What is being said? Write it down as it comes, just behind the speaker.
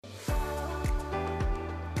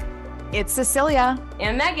It's Cecilia.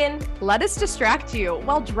 And Megan. Let us distract you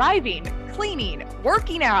while driving, cleaning,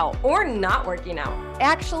 working out. Or not working out.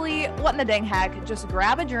 Actually, what in the dang heck? Just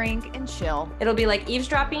grab a drink and chill. It'll be like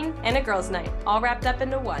eavesdropping and a girls' night, all wrapped up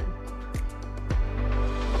into one.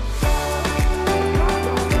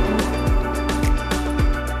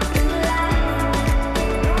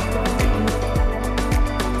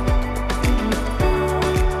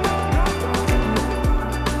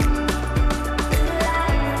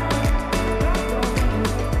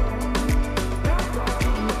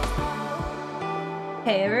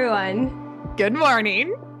 Hey everyone. Good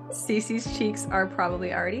morning. Cece's cheeks are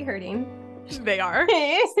probably already hurting. They are.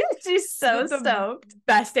 She's so stoked.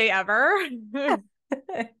 Best day ever.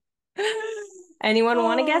 Anyone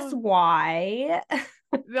want to guess why?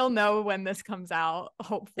 They'll know when this comes out,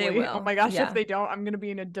 hopefully. They will. Oh my gosh, Yeah. if they don't, I'm going to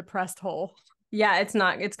be in a depressed hole. Yeah, it's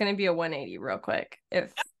going to be a 180 real quick.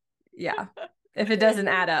 If it doesn't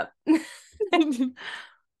add up.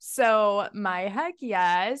 So my heck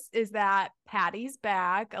yes is that Patty's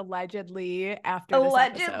back allegedly after this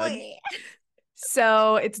episode.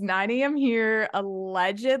 So it's 9 a.m. here.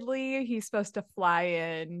 Allegedly, he's supposed to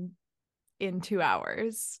fly in 2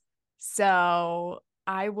 hours. So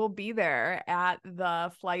I will be there at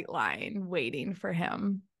the flight line waiting for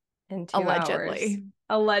him. In 2 hours.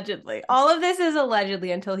 Allegedly. All of this is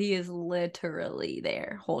allegedly until he is literally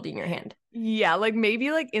there holding your hand. Yeah, like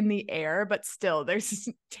maybe like in the air, but still there's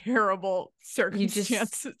terrible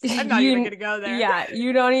circumstances. I'm not even gonna go there. Yeah,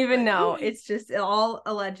 you don't even know. It's just all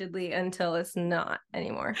allegedly until it's not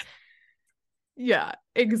anymore. Yeah,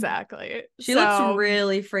 exactly. She looks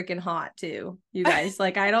really freaking hot too, you guys.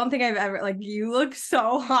 Like, I don't think I've ever, like, you look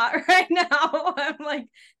so hot right now. I'm like,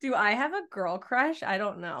 do I have a girl crush? I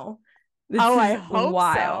don't know. I hope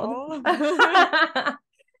wild. So.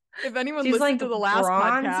 If anyone listened like to the last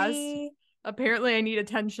bronzy. podcast, apparently I need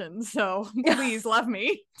attention. So please love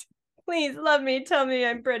me. Please love me. Tell me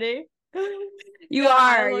I'm pretty.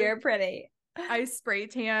 You're pretty. I self-spray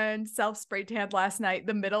tanned last night.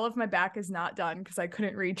 The middle of my back is not done because I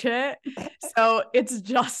couldn't reach it. So it's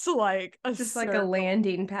just like like a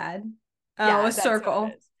landing pad. Yeah, a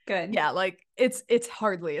circle. Good. Yeah, like it's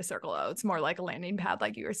hardly a circle though. It's more like a landing pad,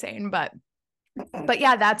 like you were saying. But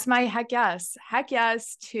yeah, that's my heck yes. Heck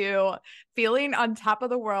yes to feeling on top of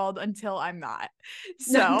the world until I'm not.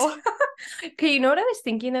 So okay, you know what I was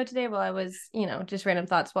thinking though today while I was, just random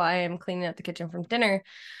thoughts while I am cleaning up the kitchen from dinner,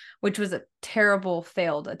 which was a terrible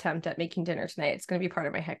failed attempt at making dinner tonight. It's going to be part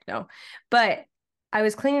of my heck no. But I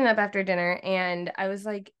was cleaning up after dinner and I was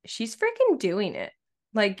like, she's freaking doing it.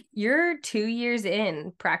 Like, you're 2 years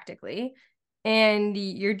in practically, and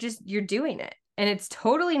you're doing it. And it's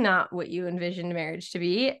totally not what you envisioned marriage to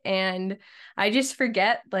be. And I just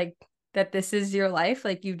forget like that this is your life.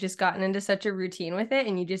 Like, you've just gotten into such a routine with it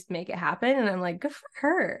and you just make it happen. And I'm like, good for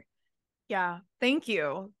her. Yeah. Thank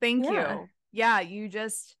you. Yeah. You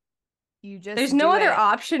just there's no other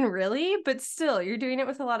option really, but still you're doing it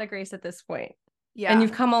with a lot of grace at this point. Yeah. And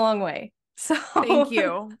you've come a long way. So thank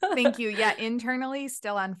you. Yeah. Internally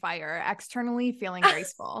still on fire, externally feeling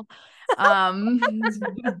graceful.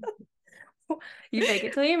 You fake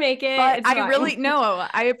it till you make it. But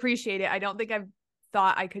I appreciate it. I don't think I've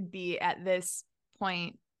thought I could be at this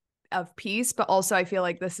point of peace, but also I feel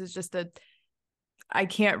like this is just I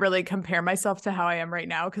can't really compare myself to how I am right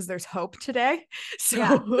now because there's hope today. So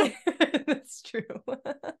yeah. That's true.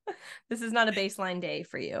 This is not a baseline day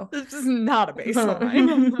for you. This is not a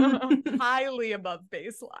baseline. Highly above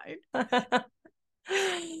baseline. But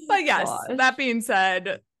yes, gosh. That being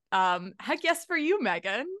said, heck yes for you,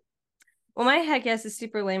 Megan. Well, my heck yes is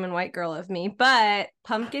super lame and white girl of me, but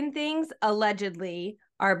pumpkin things allegedly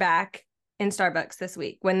are back in Starbucks this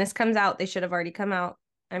week. When this comes out, they should have already come out.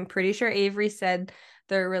 I'm pretty sure Avery said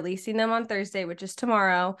they're releasing them on Thursday, which is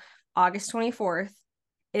tomorrow, August 24th.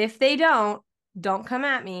 If they don't come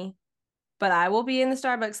at me, but I will be in the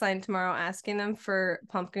Starbucks line tomorrow asking them for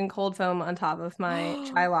pumpkin cold foam on top of my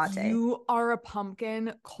chai latte. You are a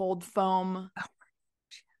pumpkin cold foam.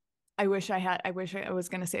 I wish I was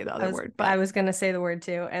going to say the other word, but I was going to say the word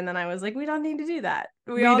too. And then I was like, we don't need to do that.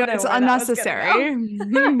 It's unnecessary.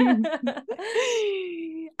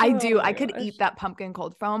 I could eat that pumpkin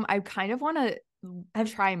cold foam. I kind of want to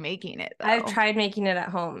try making it though. I've tried making it at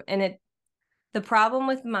home, and the problem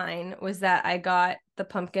with mine was that I got the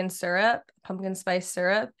pumpkin spice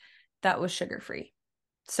syrup that was sugar-free.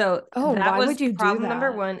 So that was problem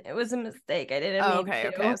number one. It was a mistake. I didn't mean to. Okay.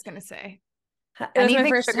 I was going to say. It was my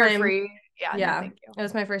first time. Free. Yeah. No, thank you. It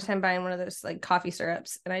was my first time buying one of those like coffee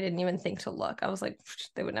syrups, and I didn't even think to look. I was like,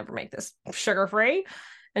 they would never make this sugar free.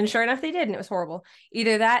 And sure enough, they did, and it was horrible.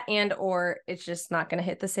 Either that or it's just not going to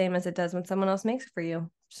hit the same as it does when someone else makes it for you.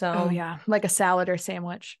 So, oh yeah, like a salad or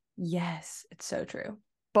sandwich. yes, it's so true.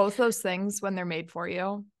 Both those things, when they're made for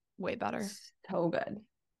you, way better. So good.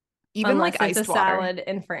 Even unless like it's iced a water. salad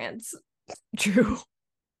in France True.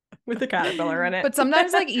 with a caterpillar in it. But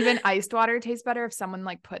sometimes like even iced water tastes better if someone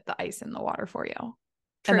like put the ice in the water for you.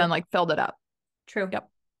 True. And then like filled it up. True. Yep.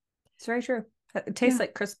 It's very true. It tastes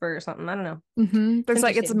like crisper or something. I don't know. Mm-hmm. There's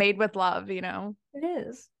like, it's made with love, you know? It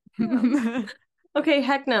is. Yeah. Okay,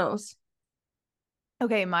 heck knows.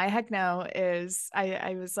 Okay, my heck no is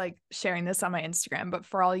I was like sharing this on my Instagram, but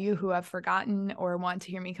for all you who have forgotten or want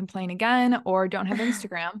to hear me complain again or don't have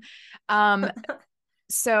Instagram,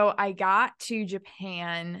 so I got to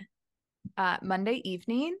Japan Monday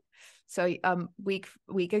evening, so week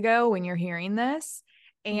ago when you're hearing this,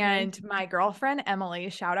 and my girlfriend Emily,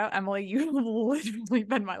 shout out Emily, you've literally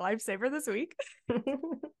been my lifesaver this week,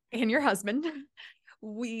 and your husband,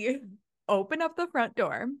 we open up the front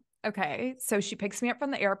door. Okay, so she picks me up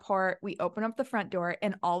from the airport. We open up the front door,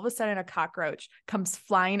 and all of a sudden, a cockroach comes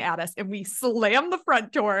flying at us, and we slam the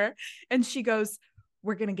front door. And she goes,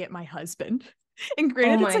 "We're gonna get my husband." And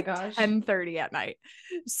granted, it's like 10:30 at night.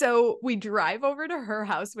 So we drive over to her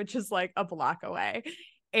house, which is like a block away,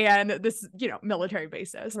 and this, military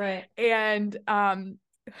bases, right? And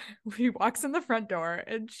he walks in the front door,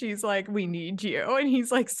 and she's like, "We need you," and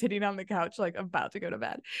he's like sitting on the couch, like about to go to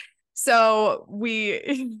bed. So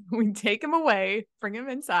we take him away, bring him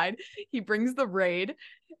inside. He brings the raid,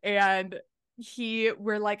 and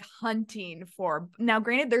we're like hunting for, now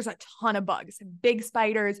granted, there's a ton of bugs, big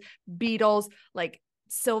spiders, beetles, like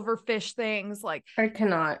silverfish things, like I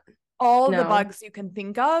cannot. All the bugs you can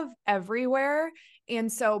think of everywhere.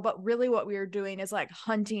 And so, but really what we were doing is like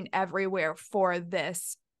hunting everywhere for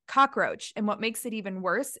this cockroach. And what makes it even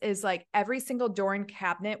worse is like every single door and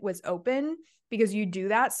cabinet was open, because you do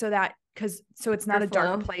that so it's not a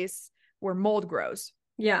dark place where mold grows.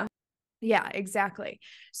 Yeah. Yeah, exactly.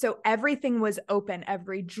 So everything was open,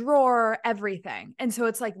 every drawer, everything. And so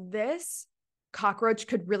it's like this cockroach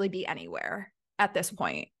could really be anywhere at this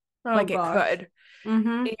point. It could.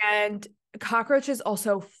 Mm-hmm. And cockroaches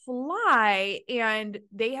also fly, and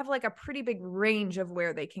they have like a pretty big range of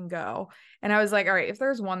where they can go. And I was like, all right, if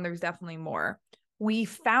there's one, there's definitely more. We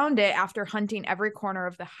found it after hunting every corner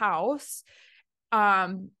of the house.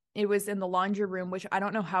 It was in the laundry room, which I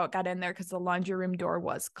don't know how it got in there because the laundry room door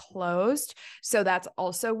was closed. So that's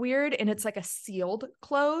also weird. And it's like a sealed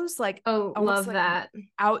close, like, oh, love like that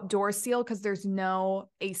outdoor seal, because there's no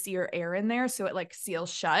AC or air in there. So it like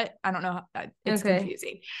seals shut. I don't know. It's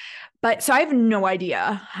confusing. But so I have no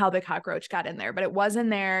idea how the cockroach got in there, but it was in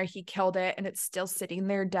there. He killed it, and it's still sitting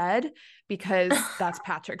there dead, because that's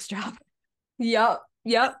Patrick's job. Yep.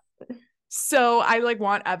 So I like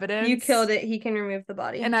want evidence. You killed it. He can remove the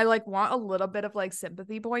body. And I like want a little bit of like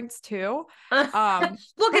sympathy points too. Look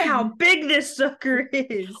at how big this sucker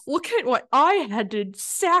is. Look at what I had to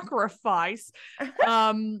sacrifice.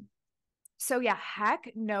 So yeah,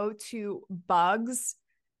 heck no to bugs.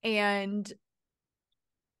 And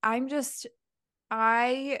this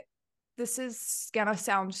is gonna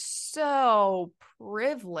sound so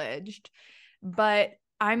privileged, but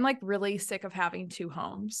I'm like really sick of having two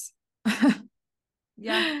homes.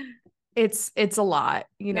 Yeah, it's a lot,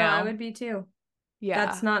 No, I would be too. Yeah,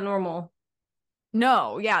 that's not normal.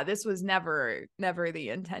 No, yeah, this was never the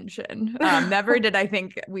intention. Never did I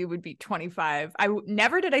think we would be 25.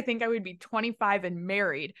 Never did I think I would be 25 and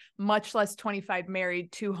married, much less 25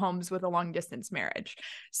 married, two homes with a long distance marriage.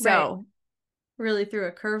 So really threw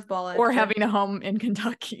a curveball at or having a home in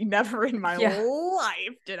Kentucky. Never in my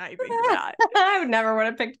life did I think that. I would never would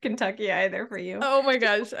have picked Kentucky either for you. Oh my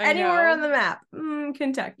gosh. Anywhere on the map.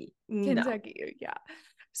 Kentucky. Yeah.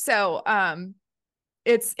 So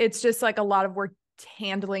it's just like a lot of work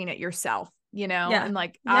handling it yourself, and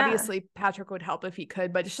like obviously Patrick would help if he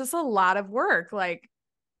could, but it's just a lot of work, like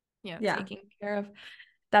taking care of.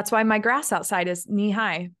 That's why my grass outside is knee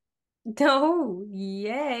high. Oh,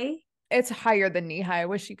 yay. It's higher than knee high. I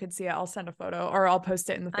wish you could see it. I'll send a photo, or I'll post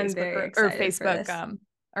it in the Facebook or Facebook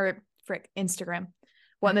or Instagram.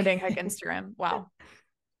 What in the dang heck Instagram. Wow.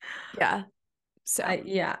 Yeah. So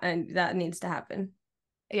and that needs to happen.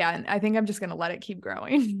 Yeah, and I think I'm just gonna let it keep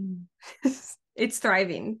growing. It's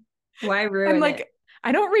thriving. Why ruin it?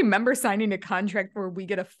 I don't remember signing a contract where we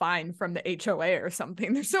get a fine from the HOA or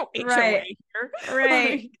something. There's no HOA here.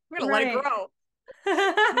 Right. I'm gonna let it grow.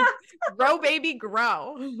 Grow, baby,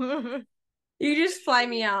 grow. You just fly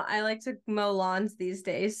me out. I like to mow lawns these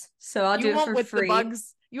days, so I'll do it for free.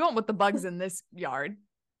 You won't with the bugs in this yard.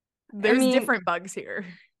 There's different bugs here.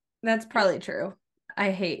 That's probably true.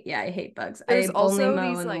 I hate bugs. There's I only also mow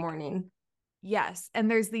these in the like, morning. yes. And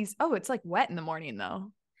there's these, oh, it's like wet in the morning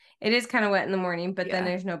though. It is kind of wet in the morning, but then Yeah.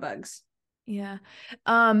 there's no bugs. Yeah.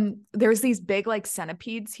 There's these big like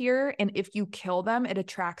centipedes here, and if you kill them, it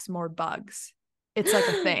attracts more bugs. It's like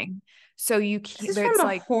a thing. So you This can't, is from it's a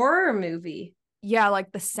like, horror movie. yeah,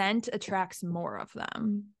 like the scent attracts more of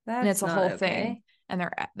them. And it's That's a not whole thing. okay. And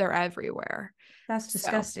they're everywhere. That's So,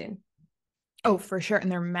 disgusting. oh, for sure.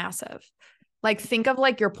 And they're massive. Like think of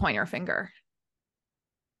like your pointer finger.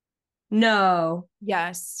 No.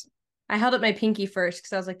 Yes. I held up my pinky first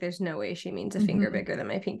because I was like, there's no way she means a finger Mm-hmm. bigger than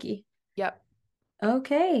my pinky. Yep.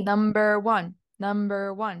 Okay. Number one.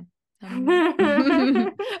 Number one.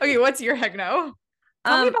 Okay, what's your heck no?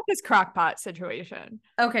 Tell me about this crock pot situation.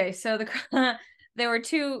 Okay, so there were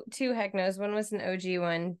two heck no's. One was an OG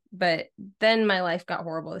one, but then my life got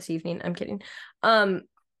horrible this evening. I'm kidding.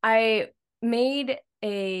 I made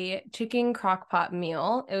a chicken crock pot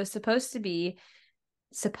meal. It was supposed to be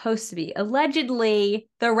allegedly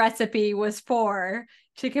the recipe was for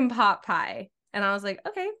chicken pot pie. And I was like,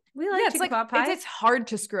 okay, we like chicken pot pie. It's hard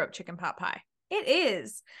to screw up chicken pot pie. It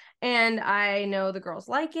is. And I know the girls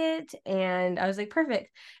like it. And I was like,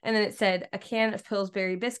 perfect. And then it said a can of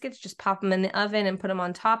Pillsbury biscuits, just pop them in the oven and put them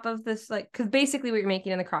on top of this. Like, because basically what you're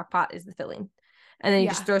making in the crock pot is the filling. And then you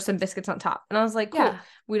just throw some biscuits on top. And I was like, cool. Yeah.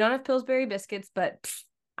 We don't have Pillsbury biscuits, but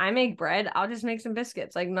I make bread. I'll just make some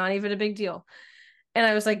biscuits. Like, not even a big deal. And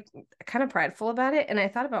I was like kind of prideful about it. And I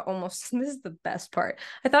thought about this is the best part.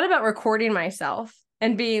 I thought about recording myself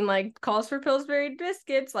and being like, calls for Pillsbury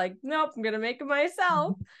biscuits. Like, nope, I'm going to make them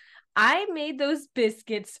myself. I made those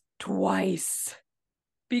biscuits twice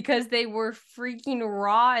because they were freaking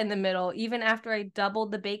raw in the middle, even after I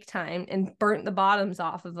doubled the bake time and burnt the bottoms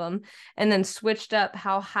off of them and then switched up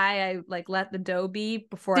how high I like let the dough be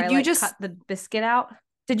before I cut the biscuit out.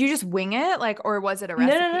 Did you just wing it? Like, or was it a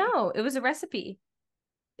recipe? No. It was a recipe.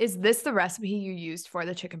 Is this the recipe you used for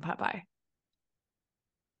the chicken pot pie?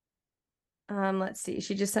 Let's see.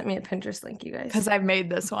 She just sent me a Pinterest link, you guys. Because I've made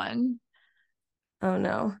this one. Oh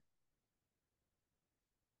no.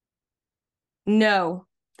 No.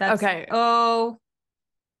 That's okay. Oh.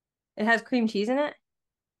 It has cream cheese in it?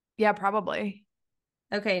 Yeah, probably.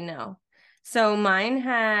 Okay, no. So mine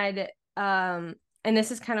had and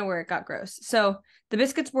this is kind of where it got gross. So the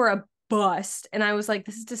biscuits were a bust, and I was like,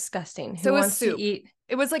 this is disgusting. Who wants to eat?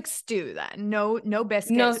 It was like stew then. No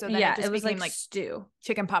biscuits. No, so then it was like stew.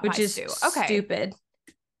 Chicken pot pie stew. Okay. Stupid.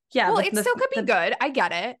 Yeah. Well, it still could be good. I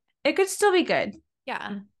get it. It could still be good.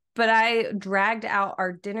 Yeah. But I dragged out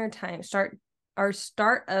our dinner time, our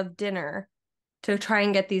start of dinner to try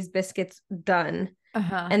and get these biscuits done.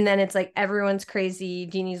 And then it's like everyone's crazy.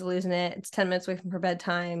 Jeannie's losing it. It's 10 minutes away from her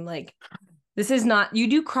bedtime. Like, this is not, you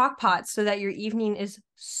do crock pots so that your evening is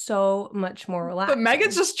so much more relaxed. But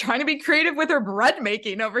Megan's just trying to be creative with her bread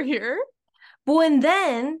making over here. Well, and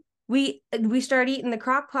then we start eating the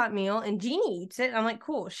crock pot meal and Jeannie eats it. I'm like,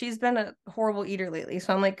 cool. She's been a horrible eater lately.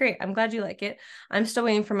 So I'm like, great. I'm glad you like it. I'm still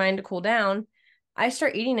waiting for mine to cool down. I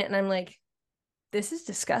start eating it and I'm like, this is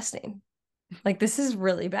disgusting. Like, this is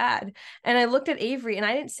really bad. And I looked at Avery and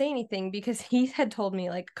I didn't say anything because he had told me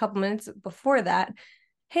like a couple minutes before that,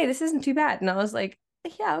 hey, this isn't too bad. And I was like,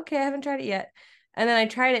 yeah, okay, I haven't tried it yet. And then I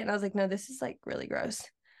tried it and I was like, no, this is like really gross.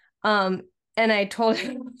 And I told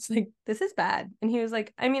him, I was like, this is bad. And he was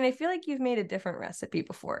like, I mean, I feel like you've made a different recipe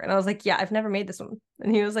before. And I was like, yeah, I've never made this one.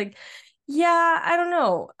 And he was like, yeah, I don't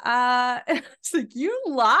know. It's like, you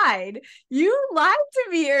lied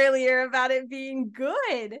to me earlier about it being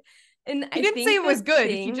good. And he didn't say it was good.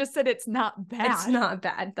 He just said it's not bad. It's not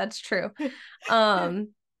bad. That's true.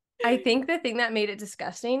 I think the thing that made it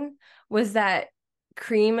disgusting was that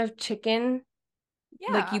cream of chicken.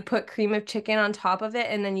 Yeah. Like, you put cream of chicken on top of it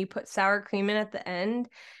and then you put sour cream in at the end.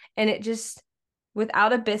 And it just,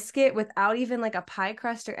 without a biscuit, without even like a pie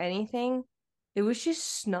crust or anything, it was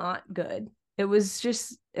just not good. It was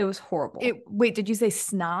horrible. Wait, did you say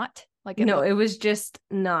snot? Like, it was just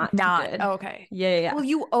not good. Oh, okay. Yeah. Well,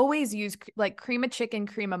 you always use like cream of chicken,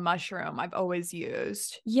 cream of mushroom. I've always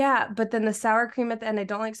used. Yeah, but then the sour cream at the end, I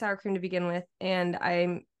don't like sour cream to begin with, and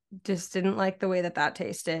I just didn't like the way that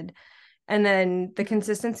tasted. And then the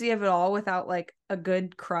consistency of it all without like a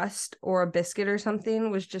good crust or a biscuit or something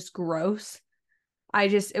was just gross.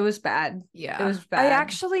 It was bad. Yeah, it was bad. I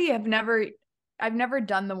actually I've never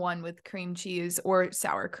done the one with cream cheese or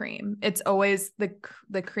sour cream. It's always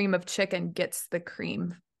the cream of chicken gets the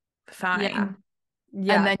cream fine.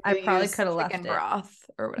 Yeah. And then I probably could have left broth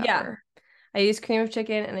or whatever. Yeah. I used cream of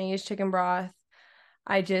chicken and I used chicken broth.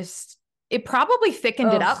 It probably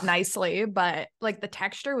thickened it up nicely, but like the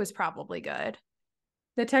texture was probably good.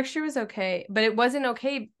 The texture was okay, but it wasn't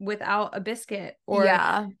okay without a biscuit or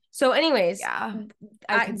Yeah. So anyways, Yeah.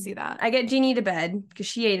 I can see that. I get Jeannie to bed because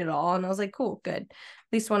she ate it all, and I was like, cool, good.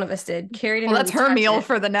 At least one of us did. Carrie didn't Well, that's really her touch meal it.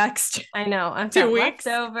 for the next I know. I've 2 got weeks.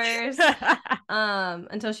 leftovers.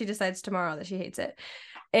 Until she decides tomorrow that she hates it.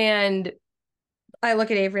 And I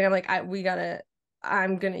look at Avery and I'm like,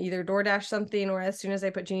 I'm gonna either DoorDash something, or as soon as I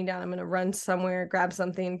put Jeannie down, I'm gonna run somewhere, grab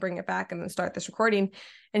something, bring it back, and then start this recording.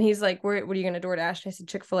 And he's like, what are you gonna DoorDash? And I said,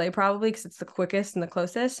 Chick-fil-A probably, because it's the quickest and the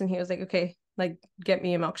closest. And he was like, okay, like get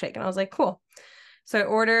me a milkshake. And I was like, cool. So I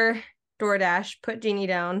order DoorDash, put Jeannie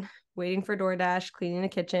down, waiting for DoorDash, cleaning the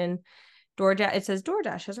kitchen. DoorDash, it says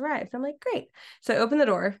DoorDash has arrived. I'm like, great. So I open the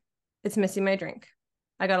door. It's missing my drink.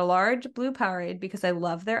 I got a large blue Powerade because I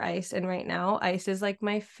love their ice. And right now, ice is like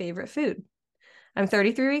my favorite food. I'm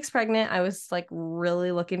 33 weeks pregnant. I was like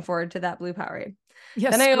really looking forward to that blue Powerade.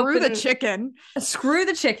 Yeah, then screw the chicken. Screw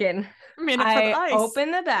the chicken. I mean, it's for the ice.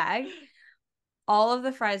 Open the bag. All of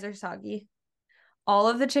the fries are soggy. All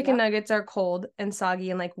of the chicken nuggets are cold and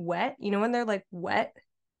soggy and like wet. You know when they're like wet?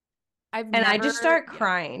 I just start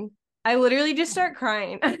crying. I literally just start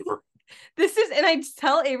crying. And I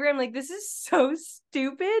tell Avery, I'm like, this is so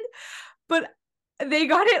stupid, but they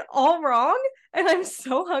got it all wrong. And I'm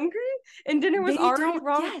so hungry. And dinner was already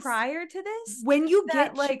wrong prior to this. When you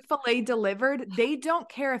get Chick-fil-A delivered, they don't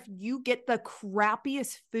care if you get the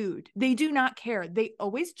crappiest food. They do not care. They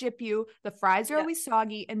always jip you. The fries are always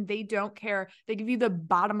soggy, and they don't care. They give you the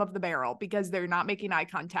bottom of the barrel because they're not making eye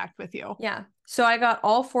contact with you. Yeah. So I got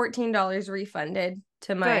all $14 refunded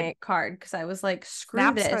to my card because I was like, screw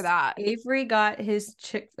Snaps this. For that. Avery got his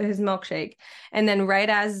milkshake, and then right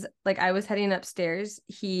as like I was heading upstairs,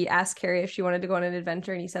 he asked Carrie if she wanted to go on an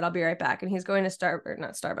adventure, and he said, I'll be right back. And he's going to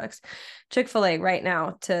Starbucks, Chick-fil-A right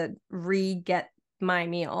now to re-get my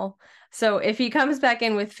meal. So if he comes back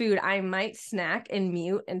in with food, I might snack and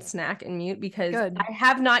mute because I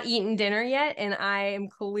have not eaten dinner yet, and I am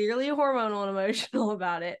clearly hormonal and emotional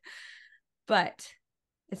about it. But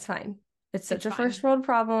it's fine. It's such a first world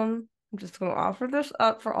problem. I'm just going to offer this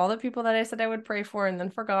up for all the people that I said I would pray for and then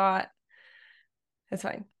forgot. It's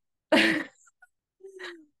fine.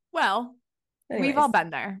 Well, anyways. We've all been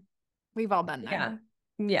there.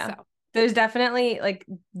 Yeah. So. There's definitely like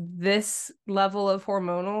this level of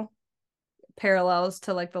hormonal parallels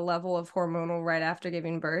to like the level of hormonal right after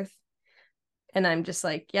giving birth. And I'm just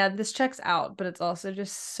like, yeah, this checks out, but it's also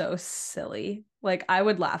just so silly. Like, I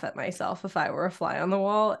would laugh at myself if I were a fly on the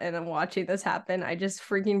wall and I'm watching this happen. I just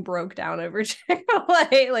freaking broke down over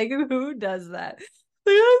Chick-fil-A. Like, who does that?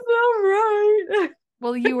 Like, that's not right.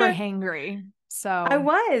 Well, you were hangry. So I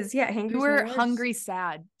was. Yeah, hangry. You were hungry,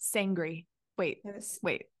 sad, sangry. Wait.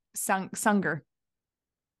 Sunger.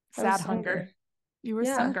 Sad hunger. You were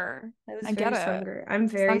sunger. I get it. Sunger. I'm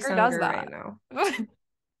very sunger right now.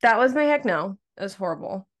 That was my heck no. It was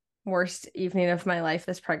horrible. Worst evening of my life,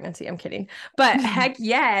 this pregnancy. I'm kidding. But heck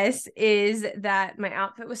yes, is that my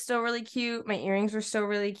outfit was still really cute. My earrings were still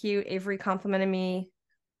really cute. Avery complimented me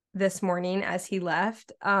this morning as he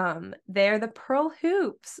left. They're the pearl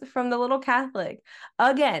hoops from the Little Catholic.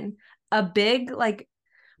 Again, a big, like,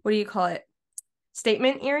 what do you call it?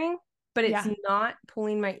 Statement earring, but it's not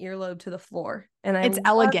pulling my earlobe to the floor. And it's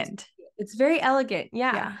elegant. It's very elegant.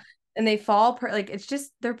 Yeah. And they fall it's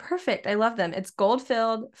just, they're perfect. I love them. It's gold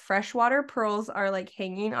filled. Freshwater pearls are like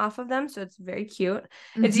hanging off of them, so it's very cute.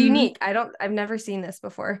 Mm-hmm. It's unique. I've never seen this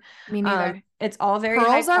before. Me neither. It's all very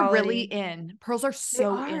pearls are really in. Pearls are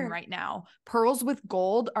so in right now. Pearls with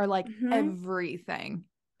gold are like everything.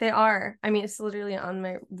 They are. I mean, it's literally on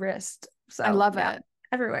my wrist. So I love it.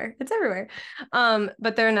 Everywhere. It's everywhere.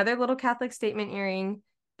 But they're another Little Catholic statement earring.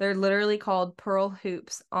 They're literally called Pearl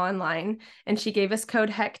Hoops online. And she gave us code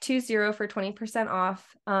HECK20 for 20%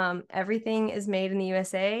 off. Everything is made in the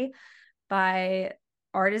USA by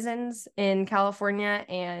artisans in California.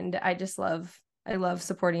 And I love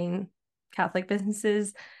supporting Catholic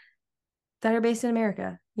businesses that are based in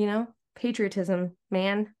America. You know, patriotism,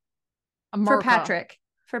 man. America.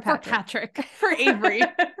 For Patrick. For Avery.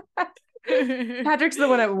 Patrick's the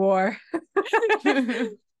one at war.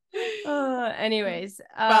 Anyways,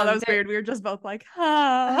 wow, that was weird. We were just both like,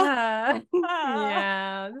 yeah,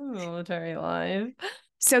 the military life.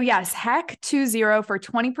 So yes, HECK20 for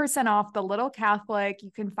 20% off the Little Catholic.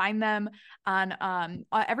 You can find them on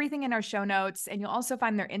everything in our show notes, and you'll also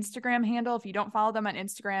find their Instagram handle. If you don't follow them on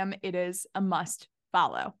Instagram, it is a must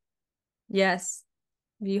follow. Yes,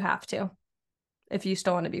 you have to, if you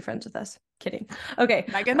still want to be friends with us. Kidding. Okay.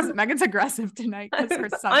 Megan's aggressive tonight because her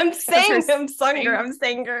son. I'm Sanger.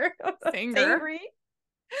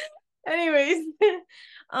 Anyways,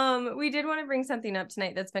 we did want to bring something up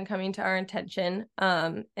tonight that's been coming to our attention.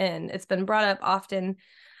 And it's been brought up often,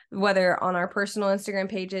 whether on our personal Instagram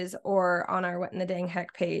pages or on our What in the Dang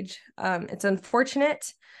Heck page. It's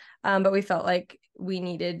unfortunate, but we felt like we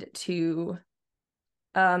needed to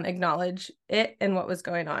acknowledge it and what was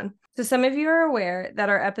going on. So some of you are aware that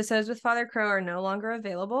our episodes with Father Crow are no longer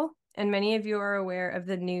available, and many of you are aware of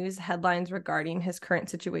the news headlines regarding his current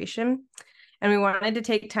situation. And we wanted to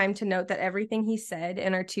take time to note that everything he said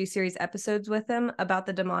in our 2 series episodes with him about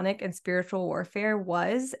the demonic and spiritual warfare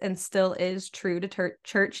was and still is true to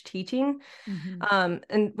church teaching,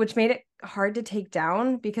 and which made it hard to take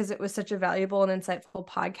down because it was such a valuable and insightful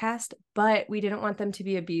podcast, but we didn't want them to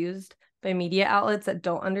be abused by media outlets that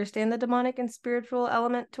don't understand the demonic and spiritual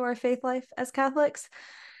element to our faith life as Catholics.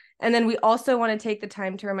 And then we also want to take the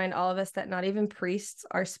time to remind all of us that not even priests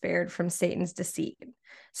are spared from Satan's deceit.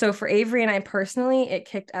 So for Avery and I personally, it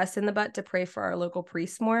kicked us in the butt to pray for our local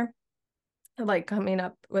priests more. Like coming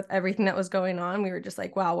up with everything that was going on, we were just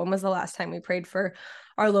like, wow, when was the last time we prayed for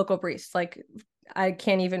our local priests? Like, I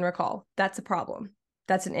can't even recall. That's a problem.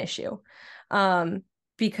 That's an issue.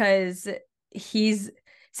 Because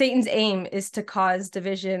Satan's aim is to cause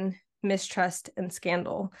division, mistrust, and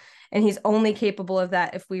scandal. And he's only capable of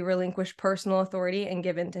that if we relinquish personal authority and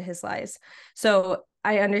give in to his lies. So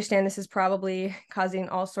I understand this is probably causing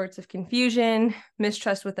all sorts of confusion,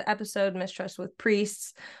 mistrust with the episode, mistrust with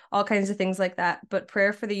priests, all kinds of things like that. But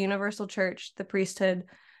prayer for the universal church, the priesthood,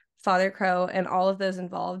 Father Crow, and all of those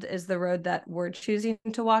involved is the road that we're choosing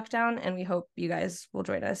to walk down. And we hope you guys will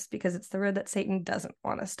join us because it's the road that Satan doesn't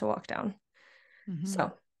want us to walk down.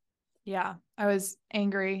 So yeah, I was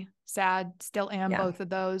angry, sad, still am, both of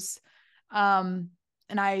those. And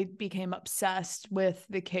I became obsessed with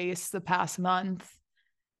the case the past month.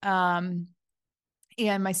 And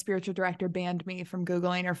my spiritual director banned me from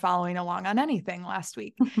Googling or following along on anything last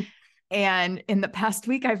week. And in the past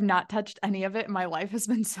week, I've not touched any of it. My life has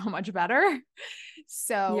been so much better.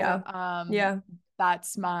 So,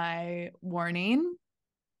 that's my warning.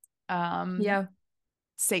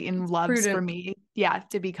 Satan loves for me,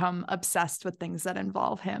 to become obsessed with things that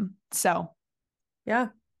involve him. So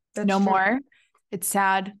that's no true. More. It's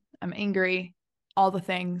sad. I'm angry. All the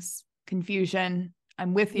things, confusion.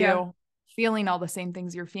 I'm with you, feeling all the same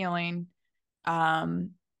things you're feeling.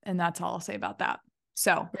 And that's all I'll say about that.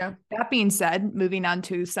 So that being said, moving on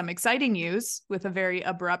to some exciting news with a very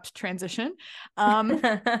abrupt transition.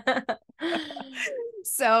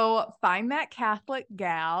 So Find That Catholic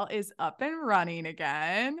Gal is up and running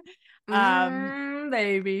again.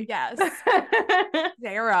 Baby. Yes.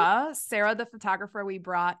 Sarah, the photographer we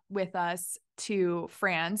brought with us to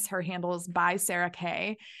France, her handle is by Sarah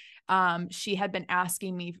K. She had been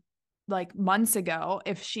asking me like months ago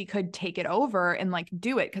if she could take it over and like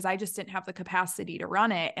do it, because I just didn't have the capacity to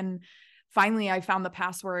run it. And finally I found the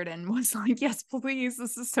password and was like, yes, please.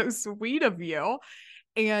 This is so sweet of you.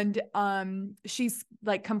 And she's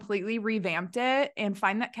like completely revamped it. And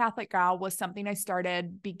Find That Catholic Gal was something I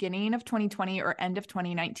started beginning of 2020 or end of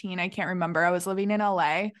 2019. I can't remember. I was living in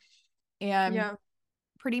LA. And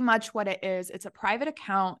pretty much what it is, it's a private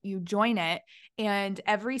account. You join it and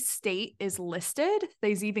every state is listed.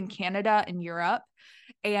 There's even Canada and Europe.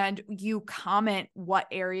 And you comment what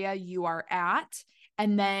area you are at.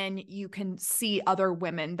 And then you can see other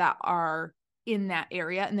women that are in that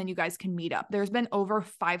area, and then you guys can meet up. There's been over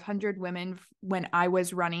 500 women when I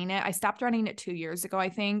was running it. I stopped running it 2 years ago. I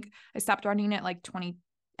think I stopped running it like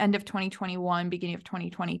end of 2021, beginning of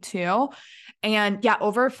 2022. And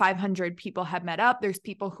over 500 people have met up. There's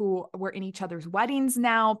people who were in each other's weddings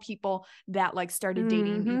now, people that like started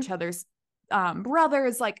dating each other's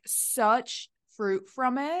brothers, like such fruit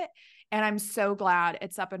from it. And I'm so glad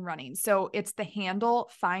it's up and running. So it's the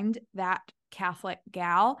handle Find That Catholic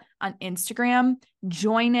Gal on Instagram.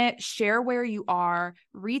 Join it, share where you are,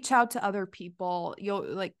 reach out to other people. You'll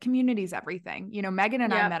like, community's everything. You know, Megan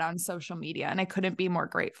and I met on social media and I couldn't be more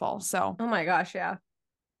grateful. So, oh my gosh. Yeah.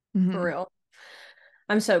 For real.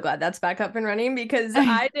 I'm so glad that's back up and running because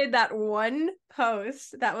I did that one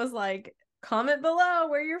post that was like, comment below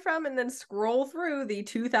where you're from and then scroll through the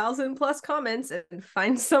 2,000 plus comments and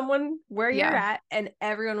find someone where you're at. And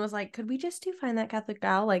everyone was like, could we just do Find That Catholic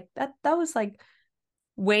Gal? Like that was like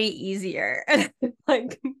way easier.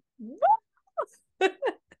 Like,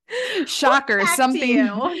 shocker,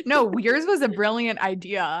 something. No, yours was a brilliant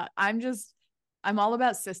idea. I'm all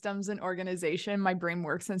about systems and organization. My brain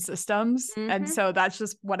works in systems. And so that's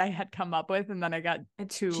just what I had come up with. And then I got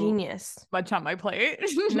too much on my plate.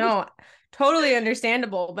 No, totally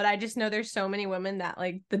understandable. But I just know there's so many women that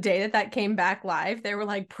like the day that came back live, they were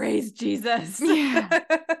like, praise Jesus.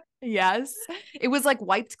 Yes. It was like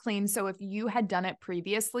wiped clean. So if you had done it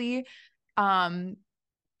previously,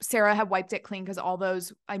 Sarah had wiped it clean because all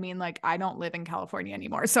those, I mean, like I don't live in California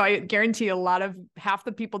anymore. So I guarantee half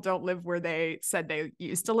the people don't live where they said they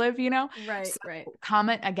used to live, you know? Right, So right.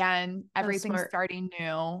 comment again, everything's starting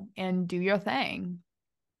new and do your thing.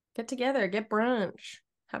 Get together, get brunch.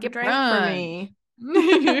 Have Get a drink for me.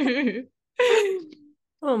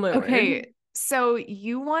 Oh my Okay. word. So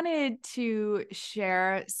you wanted to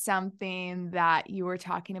share something that you were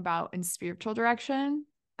talking about in spiritual direction?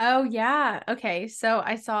 Oh yeah. Okay. So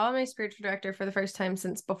I saw my spiritual director for the first time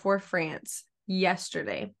since before France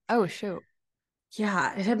yesterday. Oh, shoot.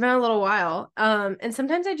 Yeah, it had been a little while. And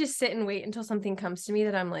sometimes I just sit and wait until something comes to me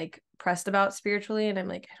that I'm like pressed about spiritually, and I'm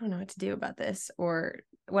like, I don't know what to do about this or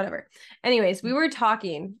whatever. Anyways, we were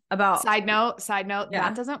talking about Side note, yeah.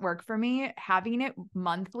 that doesn't work for me. Having it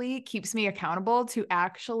monthly keeps me accountable to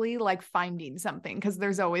actually like finding something because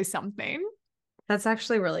there's always something. That's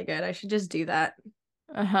actually really good. I should just do that.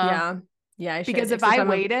 Uh-huh. Yeah. Yeah, I should. Because if Except I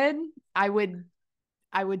waited, I would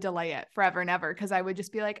delay it forever and ever because I would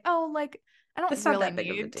just be like, oh, like I don't it's not really that big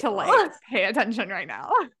of a need deal. to like pay attention right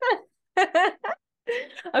now.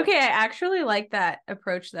 Okay, I actually like that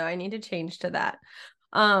approach though. I need to change to that.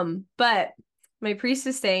 But my priest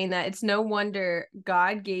is saying that it's no wonder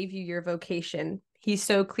God gave you your vocation. He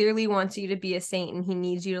so clearly wants you to be a saint and he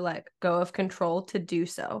needs you to let go of control to do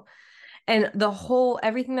so. And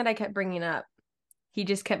everything that I kept bringing up, he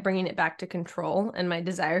just kept bringing it back to control and my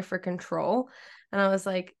desire for control. And I was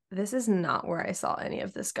like, this is not where I saw any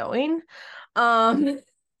of this going. So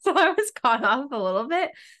I was caught off a little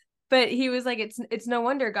bit. But he was like, it's no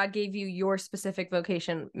wonder God gave you your specific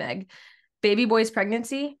vocation, Meg. Baby boy's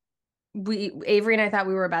pregnancy. Avery and I thought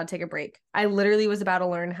we were about to take a break. I literally was about to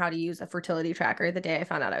learn how to use a fertility tracker the day I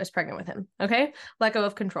found out I was pregnant with him. Okay. Let go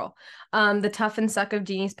of control. The tough and suck of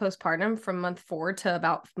Jeannie's postpartum from month 4 to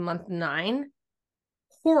about month 9.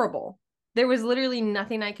 Horrible. There was literally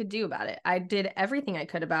nothing I could do about it. I did everything I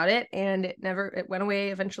could about it and it went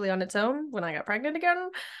away eventually on its own when I got pregnant again.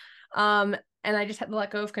 And I just had to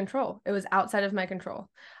let go of control. It was outside of my control.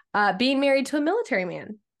 Being married to a military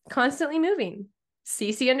man, constantly moving.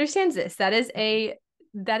 Cece understands this. That is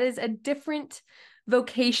a different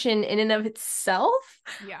vocation in and of itself,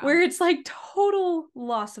 where it's like total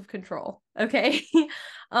loss of control. Okay.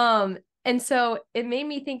 And so it made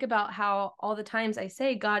me think about how all the times I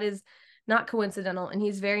say God is not coincidental and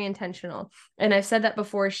he's very intentional. And I've said that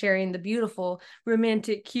before, sharing the beautiful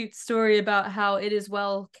romantic cute story about how It Is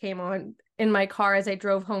Well came on in my car as I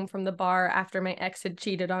drove home from the bar after my ex had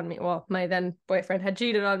cheated on me. Well, my then boyfriend had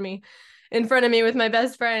cheated on me in front of me with my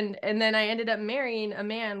best friend. And then I ended up marrying a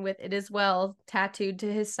man with It Is Well tattooed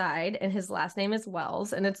to his side, and his last name is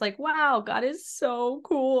Wells. And it's like, wow, God is so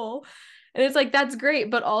cool. And it's like, that's great.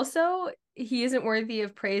 But also, he isn't worthy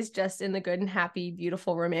of praise just in the good and happy,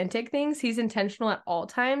 beautiful, romantic things. He's intentional at all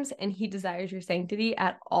times, and he desires your sanctity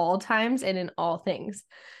at all times and in all things.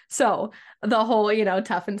 So the whole,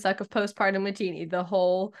 tough and suck of postpartum with Jeannie, the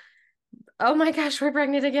whole, oh my gosh, we're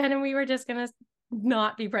pregnant again, and we were just going to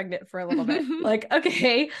not be pregnant for a little bit. Like,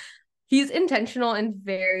 okay, he's intentional and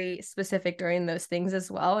very specific during those things as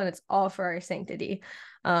well. And it's all for our sanctity.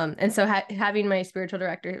 And so having my spiritual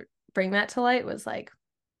director bring that to light was like,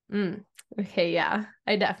 okay, yeah,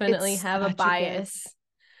 I definitely have a bias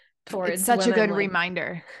towards. It's such a good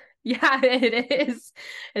reminder. Yeah, it is.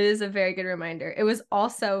 It is a very good reminder. It was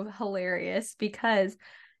also hilarious because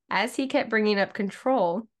as he kept bringing up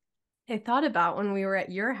control, I thought about when we were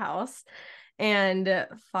at your house and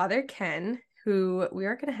Father Ken, who we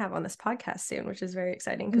are going to have on this podcast soon, which is very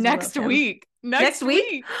exciting. Next week. Next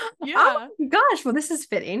week. Yeah. Oh gosh. Well, this is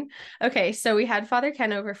fitting. Okay. So we had Father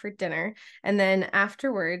Ken over for dinner. And then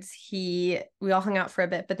afterwards, we all hung out for a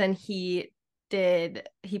bit, but then he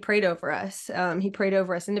prayed over us. He prayed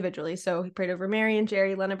over us individually. So he prayed over Mary and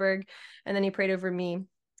Jerry Lenneberg, and then he prayed over me.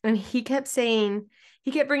 And he kept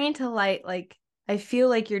bringing to light, like, I feel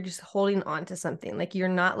like you're just holding on to something, like you're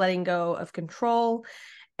not letting go of control.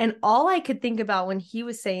 And all I could think about when he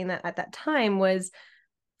was saying that at that time was,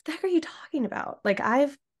 what the heck are you talking about? Like,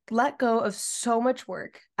 I've let go of so much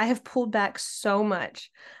work. I have pulled back so much.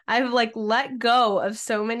 I've let go of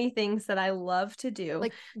so many things that I love to do.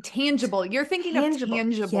 Like tangible. You're thinking of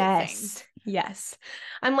tangible things. Yes.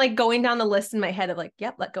 I'm going down the list in my head of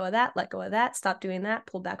yep, let go of that, stop doing that,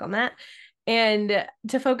 pull back on that. And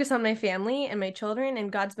to focus on my family and my children.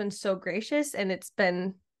 And God's been so gracious, and it's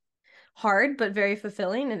been hard, but very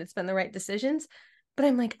fulfilling, and it's been the right decisions. But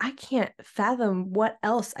I'm I can't fathom what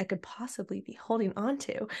else I could possibly be holding on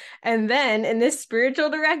to. And then in this spiritual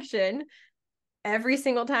direction, every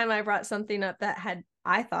single time I brought something up that had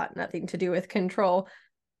I thought nothing to do with control.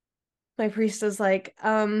 My priest was like,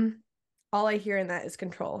 all I hear in that is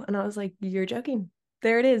control. And I was like, you're joking.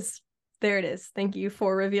 There it is. There it is. Thank you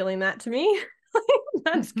for revealing that to me.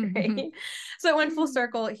 That's great. So it went full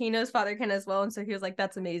circle. He knows Father Ken as well. And so he was like,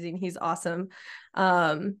 that's amazing. He's awesome.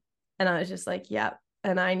 And I was just like, yeah.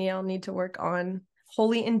 And I need to work on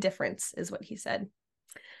holy indifference is what he said,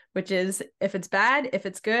 which is if it's bad, if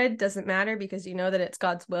it's good, doesn't matter because you know that it's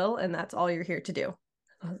God's will and that's all you're here to do.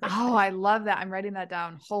 I love that. I'm writing that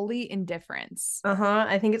down. Holy indifference.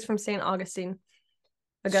 I think it's from St. Augustine.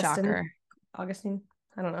 Shocker. Augustine.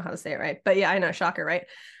 I don't know how to say it right, but yeah, I know. Shocker, right?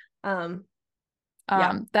 That's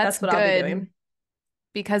what good, I'll be doing.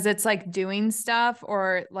 Because it's like doing stuff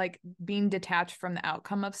or like being detached from the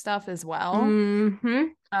outcome of stuff as well. Mm-hmm.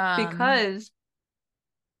 Because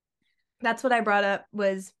that's what I brought up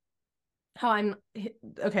was how I'm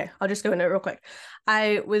okay. I'll just go into it real quick.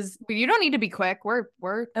 You don't need to be quick. We're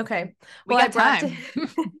okay. We got time.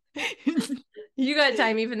 You got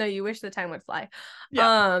time, even though you wish the time would fly.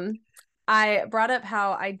 Yeah. I brought up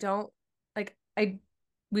how I don't like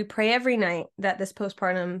we pray every night that this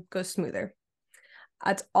postpartum goes smoother.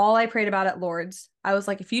 That's all I prayed about at Lourdes. I was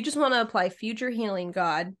like, if you just want to apply future healing,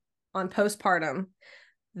 God, on postpartum,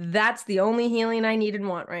 that's the only healing I need and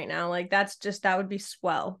want right now. Like that would be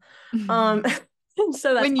swell. So that's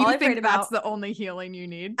when you all I think prayed about. That's the only healing you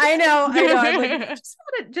need. I know. I'm like,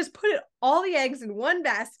 just put all the eggs in one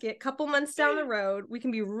basket. Couple months down the road, we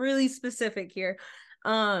can be really specific here.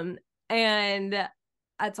 And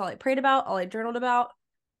that's all I prayed about, all I journaled about.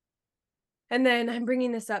 And then I'm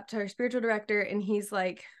bringing this up to our spiritual director, and he's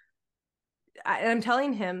like, I'm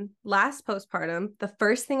telling him last postpartum, the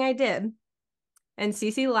first thing I did, and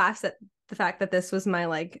Cece laughs at the fact that this was my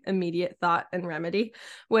like immediate thought and remedy,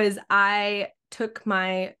 was I took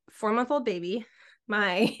my 4-month-old baby,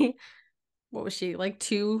 my what was she, like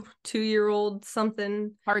two-year-old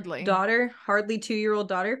something hardly 2-year-old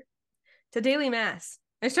daughter, to daily mass.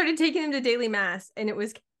 I started taking him to daily mass, and it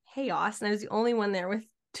was chaos, and I was the only one there with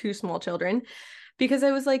 2 small children because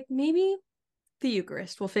I was like, maybe the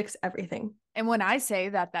Eucharist will fix everything. And when I say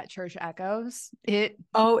that church echoes, it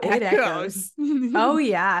echoes. Oh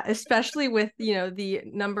yeah, especially with the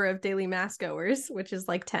number of daily mass goers, which is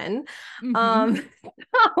like 10. And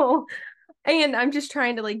I'm just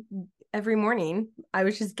trying to like every morning I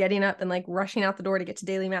was just getting up and like rushing out the door to get to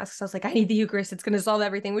daily mass because I was like, I need the Eucharist, it's going to solve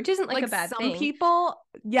everything, which isn't like a bad thing.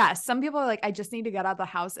 Some people are like, I just need to get out of the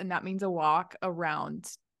house, and that means a walk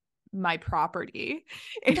around my property.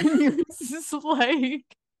 And you're just like,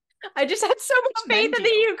 I just had so much faith in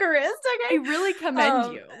the Eucharist. Okay, I really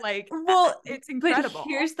commend you. Like, well, it's incredible. But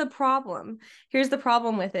here's the problem.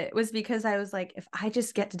 With it was because I was like, if I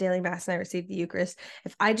just get to daily mass and I receive the Eucharist,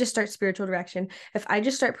 if I just start spiritual direction, if I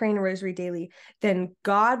just start praying a rosary daily, then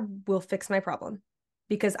God will fix my problem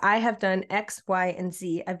because I have done X, Y, and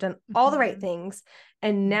Z. I've done all the right things,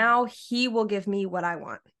 and now He will give me what I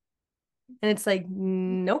want. And it's like,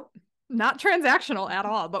 nope. Not transactional at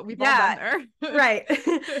all, but we've all been there. Right.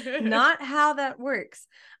 Not how that works.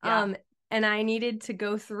 Yeah. And I needed to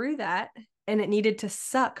go through that, and it needed to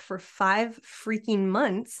suck for 5 freaking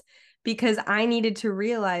months because I needed to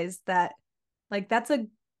realize that like, that's a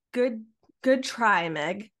good try,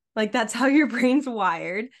 Meg. Like that's how your brain's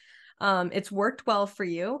wired. It's worked well for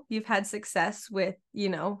you. You've had success with,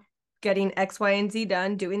 getting X, Y, and Z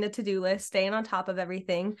done, doing the to-do list, staying on top of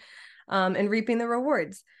everything, and reaping the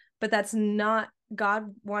rewards. But that's not,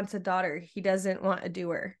 God wants a daughter. He doesn't want a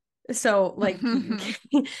doer. So like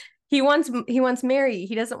he wants Mary.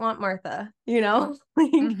 He doesn't want Martha,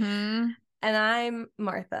 And I'm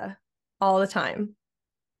Martha all the time,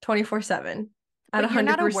 24/7 at 100%,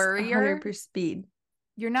 not a worrier. 100% speed.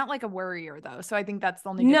 You're not like a worrier though. So I think that's the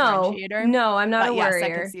only differentiator. No, I'm not a worrier. Yes,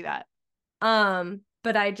 I can see that.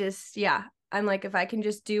 But I just, I'm like, if I can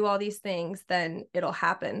just do all these things, then it'll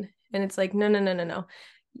happen. And it's like, no.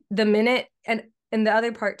 The minute, and the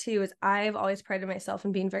other part too is I've always prided myself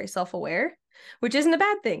in being very self-aware, which isn't a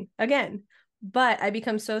bad thing again, but I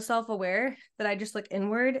become so self-aware that I just look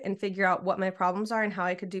inward and figure out what my problems are and how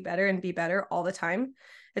I could do better and be better all the time.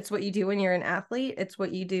 It's what you do when you're an athlete. It's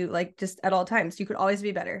what you do like just at all times. You could always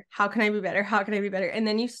be better. How can I be better? How can I be better? And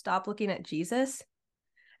then you stop looking at Jesus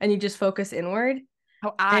and you just focus inward.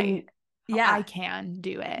 I can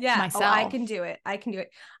do it myself. I can do it.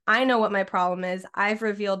 I know what my problem is. I've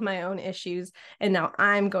revealed my own issues and now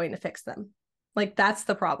I'm going to fix them. Like that's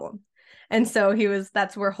the problem. And so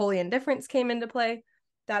that's where holy indifference came into play.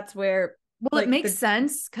 That's where, it makes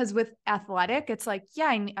sense because with athletic, it's like,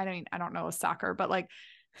 I don't know soccer, but like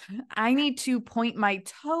I need to point my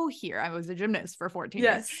toe here. I was a gymnast for 14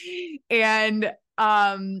 Yes. years. And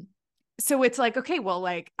so it's like, okay, well,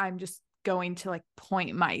 like I'm just going to like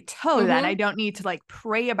point my toe then. I don't need to like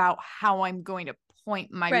pray about how I'm going to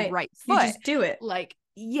point my right foot. You just do it. Like,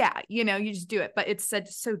 yeah, you know, you just do it. But it's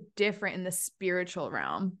so different in the spiritual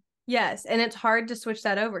realm. Yes. And it's hard to switch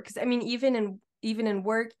that over. Cause I mean, even in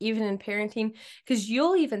work, even in parenting, because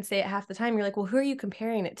you'll even say it half the time, you're like, well, who are you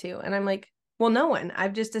comparing it to? And I'm like, well, no one.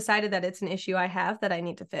 I've just decided that it's an issue I have that I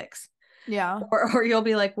need to fix. Yeah. Or you'll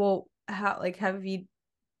be like, well, how, like,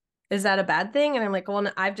 is that a bad thing? And I'm like, well,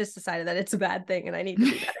 no, I've just decided that it's a bad thing and I need to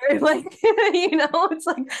be better. Like, you know, it's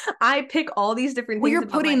like, I pick all these different things. Well, you're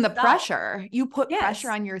putting the pressure. You put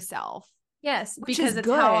pressure on yourself. Yes, because it's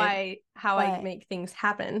how I make things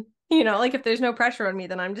happen. You know, like if there's no pressure on me,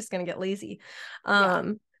 then I'm just going to get lazy.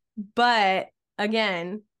 But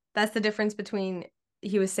again, that's the difference between,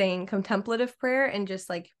 he was saying, contemplative prayer and just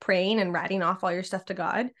like praying and writing off all your stuff to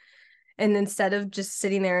God. And instead of just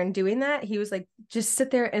sitting there and doing that, he was like, just sit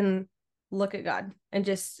there and look at God and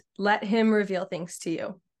just let him reveal things to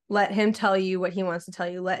you. Let him tell you what he wants to tell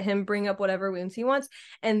you. Let him bring up whatever wounds he wants.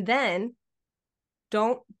 And then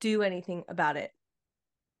don't do anything about it.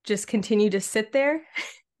 Just continue to sit there,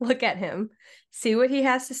 look at him, see what he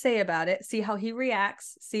has to say about it, see how he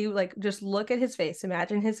reacts, see, like, just look at his face,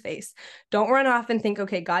 imagine his face. Don't run off and think,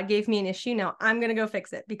 okay, God gave me an issue, now I'm going to go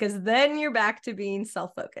fix it, because then you're back to being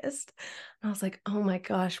self-focused. And I was like, oh my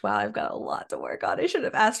gosh, wow, I've got a lot to work on. I should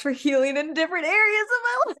have asked for healing in different areas of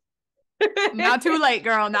my life. Not too late,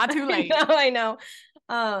 girl, not too late. I know.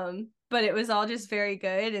 But it was all just very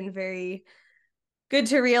good and very good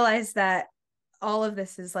to realize that all of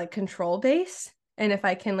this is like control based. And if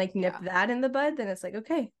I can like nip that in the bud, then it's like,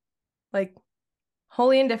 okay, like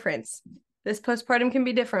holy indifference. This postpartum can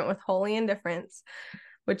be different with holy indifference,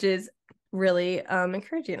 which is really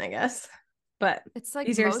encouraging, I guess. But it's like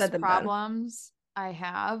easier most said than problems done. I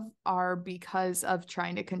have are because of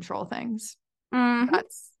trying to control things.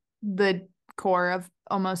 That's the core of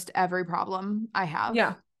almost every problem I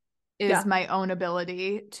have. Is my own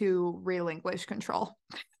ability to relinquish control.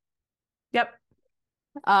 Yep.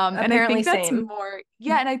 And I think that's more,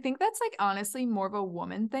 and I think that's like honestly more of a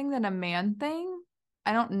woman thing than a man thing.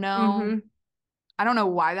 I don't know. I don't know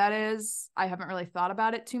why that is. I haven't really thought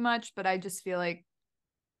about it too much, but I just feel like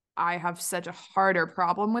I have such a harder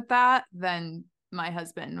problem with that than my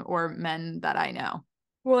husband or men that I know.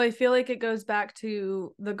 Well, I feel like it goes back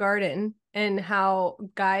to the garden and how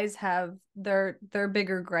guys have their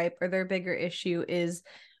bigger gripe or their bigger issue is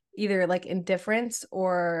either like indifference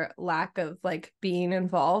or lack of like being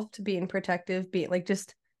involved, being protective, being like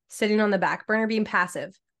just sitting on the back burner, being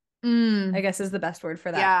passive. I guess is the best word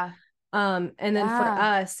for that. And then for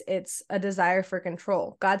us, it's a desire for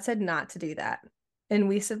control. God said not to do that. And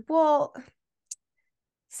we said, well,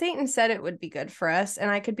 Satan said it would be good for us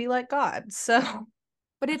and I could be like God. So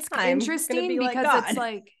but it's interesting because it's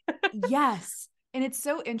like, yes. And it's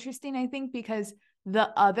so interesting, I think, because the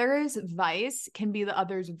other's vice can be the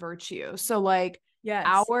other's virtue. So like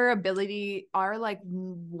our ability, our like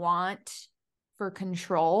want for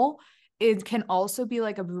control, it can also be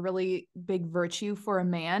like a really big virtue for a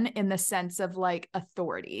man in the sense of like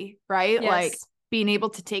authority, right? Like being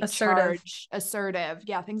able to take charge, assertive.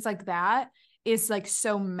 Yeah. Things like that is like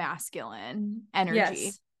so masculine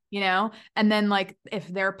energy. You know, and then like if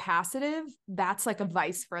they're passive, that's like a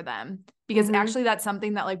vice for them, because actually that's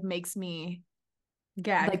something that like makes me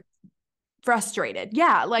like frustrated.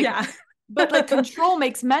 But like control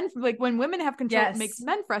makes men, like when women have control, it makes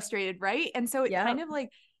men frustrated, right? And so it kind of like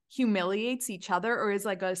humiliates each other, or is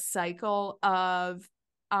like a cycle of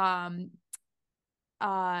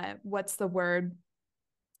what's the word?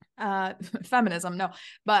 Feminism, no,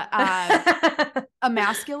 but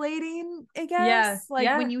emasculating, I guess.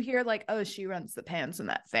 When you hear like, oh, she runs the pants in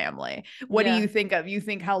that family, what do you think of? You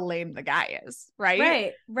think how lame the guy is,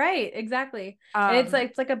 right? Right, exactly. And it's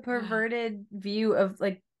like a perverted view of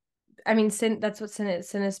like, I mean, sin, that's what sin is.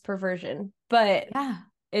 Sin is perversion. But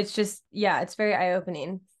it's just, it's very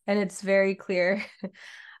eye-opening, and it's very clear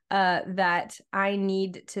that I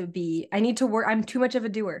need to work. I'm too much of a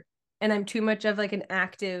doer, and I'm too much of like an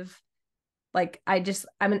active, like I'm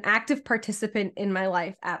an active participant in my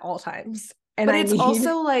life at all times. And but it's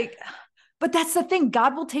also like, but that's the thing.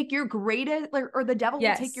 God will take your greatest, or the devil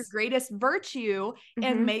will take your greatest virtue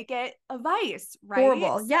and make it a vice, right?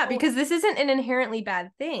 Horrible. So, because this isn't an inherently bad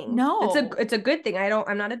thing. No, it's a good thing.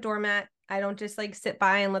 I'm not a doormat. I don't just like sit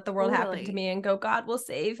by and let the world happen to me and go, God will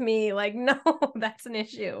save me. Like, no, that's an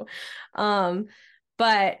issue.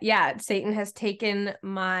 But Satan has taken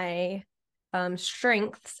my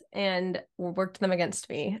strengths and worked them against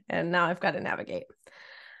me. And now I've got to navigate.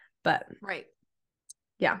 But right.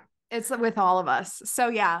 Yeah. It's with all of us. So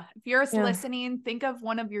yeah, if you're listening, think of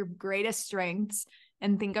one of your greatest strengths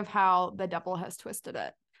and think of how the devil has twisted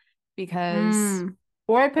it. Because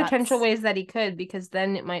or potential ways that he could, because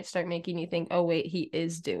then it might start making you think, oh wait, he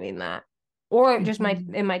is doing that. Or it just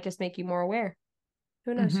might just make you more aware.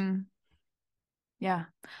 Who knows? Yeah.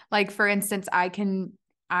 Like for instance, I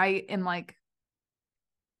am like,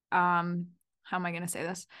 how am I going to say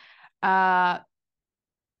this?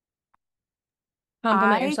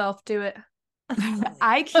 Compliment yourself, do it.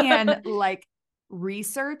 I can like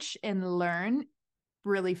research and learn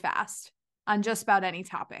really fast on just about any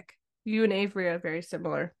topic. You and Avery are very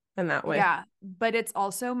similar in that way. Yeah. But it's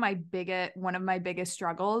also one of my biggest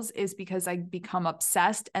struggles is because I become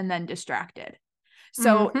obsessed and then distracted.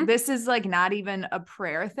 So this is like not even a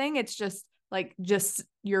prayer thing. It's just like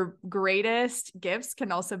your greatest gifts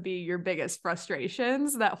can also be your biggest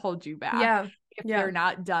frustrations that hold you back. If they're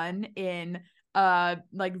not done in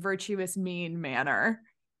like virtuous mean manner.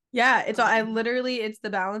 Yeah, it's the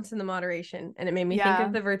balance and the moderation, and it made me think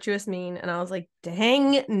of the virtuous mean, and I was like,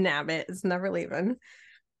 dang nabbit, it's never leaving.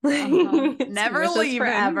 Never leaving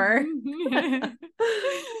forever.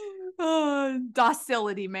 Oh,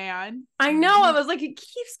 docility, man. I know. I was like, it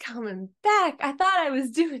keeps coming back. I thought I was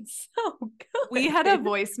doing so good. We had a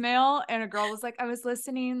voicemail and a girl was like, I was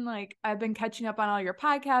listening, like I've been catching up on all your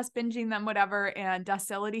podcasts, binging them, whatever. And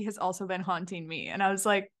docility has also been haunting me. And I was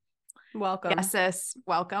like, welcome. Yes, sis.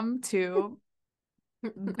 Welcome to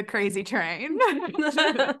the crazy train.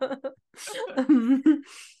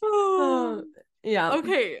 Yeah.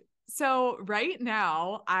 Okay. So right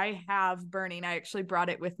now I have burning. I actually brought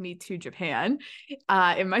it with me to Japan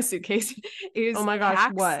in my suitcase. Is oh my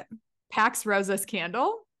gosh, what? Pax Rosa's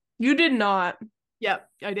candle. You did not. Yep,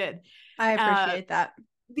 I did. I appreciate that.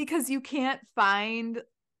 Because you can't find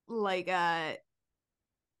like a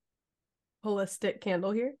holistic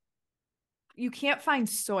candle here. You can't find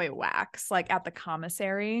soy wax like at the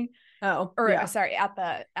commissary. Oh, sorry, at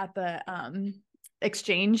the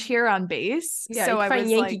exchange here on base. Yeah, so I find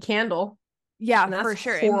was Yankee Candle. Yeah, for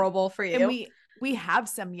sure. Horrible for you. And we have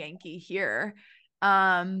some Yankee here.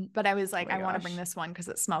 But I was like, I want to bring this one because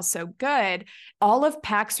it smells so good. All of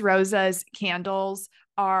Pax Rosa's candles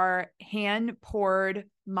are hand poured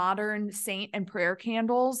modern saint and prayer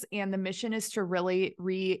candles. And the mission is to really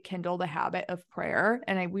rekindle the habit of prayer.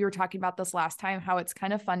 And we were talking about this last time, how it's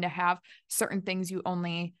kind of fun to have certain things you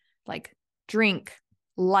only like drink,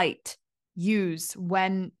 light, use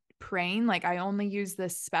when praying. Like I only use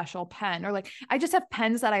this special pen, or like I just have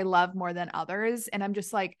pens that I love more than others. And I'm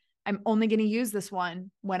just like, I'm only going to use this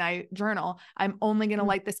one when I journal. I'm only going to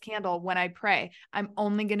light this candle when I pray. I'm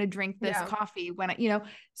only going to drink this coffee when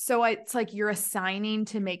so it's like you're assigning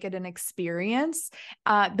to make it an experience.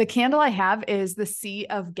 The candle I have is the Sea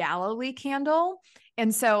of Galilee candle.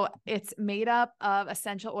 And so it's made up of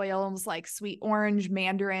essential oils like sweet orange,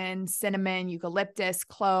 mandarin, cinnamon, eucalyptus,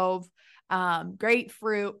 clove,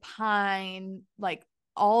 grapefruit, pine, like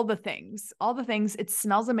all the things. It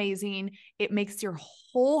smells amazing. It makes your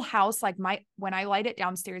whole house like when I light it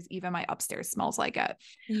downstairs, even my upstairs smells like it.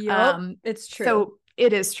 Yep, it's true. So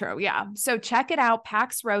it is true. Yeah. So check it out.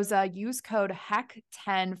 Pax Rosa, use code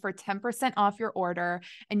HECK10 for 10% off your order.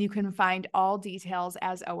 And you can find all details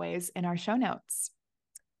as always in our show notes.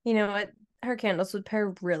 You know what? Her candles would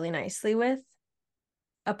pair really nicely with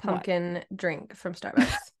a pumpkin drink from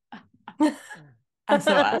Starbucks.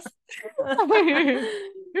 SOS.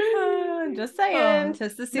 Just saying.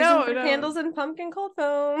 Just the season for candles and pumpkin cold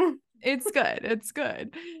foam. It's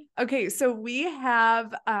good. Okay, so we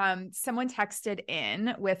have someone texted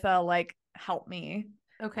in with a like help me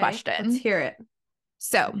question. Let's hear it.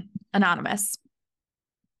 So, anonymous.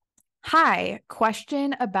 Hi,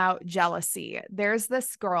 question about jealousy. There's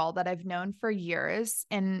this girl that I've known for years,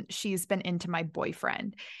 and she's been into my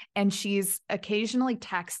boyfriend, and she's occasionally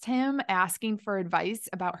texted him asking for advice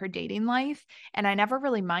about her dating life. And I never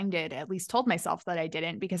really minded, at least told myself that I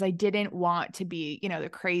didn't, because I didn't want to be, the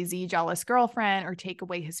crazy jealous girlfriend or take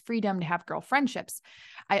away his freedom to have girl friendships.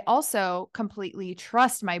 I also completely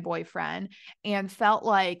trust my boyfriend and felt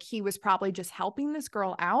like he was probably just helping this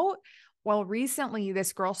girl out. Well, recently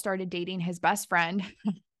this girl started dating his best friend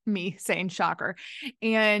me saying shocker,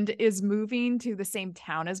 and is moving to the same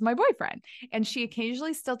town as my boyfriend. And she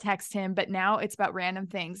occasionally still texts him, but now it's about random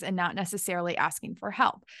things and not necessarily asking for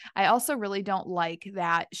help. I also really don't like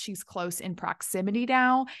that she's close in proximity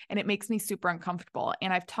now, and it makes me super uncomfortable.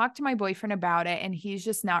 And I've talked to my boyfriend about it, and he's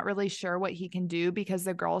just not really sure what he can do because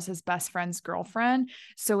the girl's his best friend's girlfriend.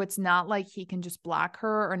 So it's not like he can just block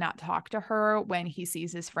her or not talk to her when he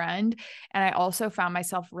sees his friend. And I also found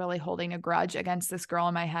myself really holding a grudge against this girl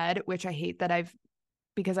in my head, which I hate that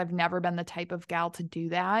because I've never been the type of gal to do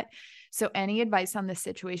that. So any advice on this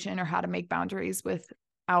situation or how to make boundaries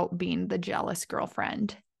without being the jealous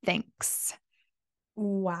girlfriend? Thanks.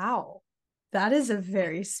 Wow. That is a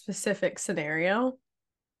very specific scenario.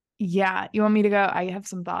 Yeah. You want me to go? I have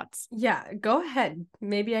some thoughts. Yeah, go ahead.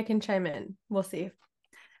 Maybe I can chime in. We'll see.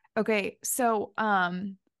 Okay. So,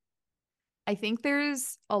 I think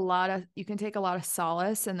you can take a lot of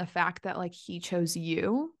solace in the fact that like he chose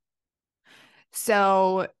you.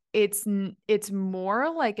 So it's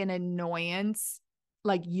more like an annoyance,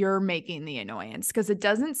 like you're making the annoyance, because it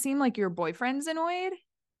doesn't seem like your boyfriend's annoyed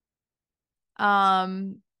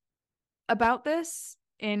about this,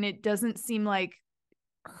 and it doesn't seem like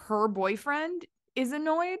her boyfriend is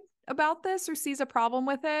annoyed about this or sees a problem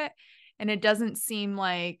with it, and it doesn't seem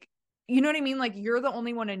like, you know what I mean? Like you're the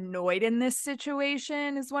only one annoyed in this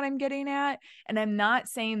situation is what I'm getting at. And I'm not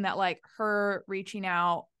saying that like her reaching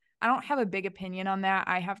out, I don't have a big opinion on that.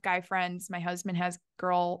 I have guy friends. My husband has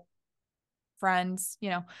girl friends,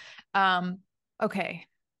 okay.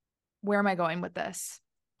 Where am I going with this?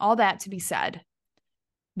 All that to be said,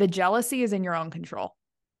 the jealousy is in your own control.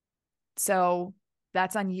 So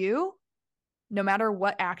that's on you. No matter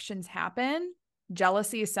what actions happen,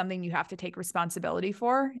 jealousy is something you have to take responsibility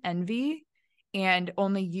for, envy, and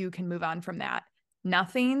only you can move on from that.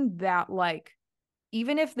 Nothing that like,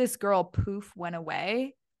 even if this girl poof went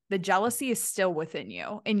away, the jealousy is still within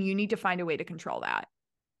you, and you need to find a way to control that,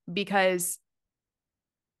 because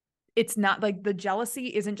it's not like the jealousy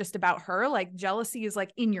isn't just about her. Like jealousy is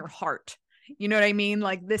like in your heart. You know what I mean?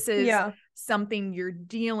 Like this is something you're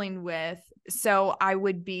dealing with. So I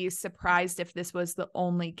would be surprised if this was the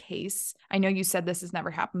only case. I know you said this has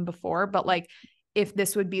never happened before, but like if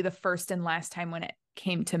this would be the first and last time when it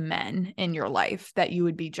came to men in your life that you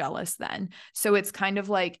would be jealous then. So it's kind of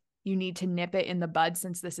like you need to nip it in the bud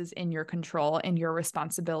since this is in your control and your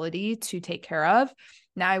responsibility to take care of.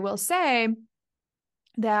 Now, I will say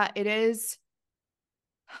that it is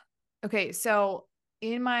okay. So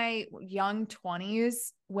in my young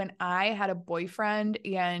 20s, when I had a boyfriend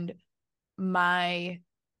and I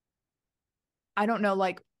don't know,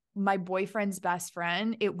 like my boyfriend's best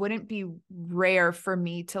friend, it wouldn't be rare for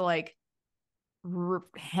me to like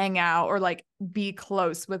hang out or like be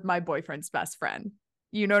close with my boyfriend's best friend.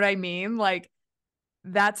 You know what I mean? Like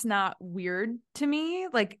that's not weird to me.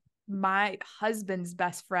 Like my husband's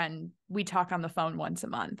best friend, we talk on the phone once a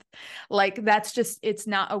month. Like that's just, it's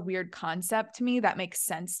not a weird concept to me. That makes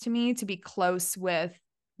sense to me to be close with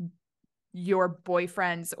your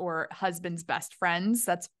boyfriend's or husband's best friends.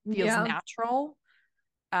 That feels natural,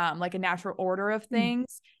 like a natural order of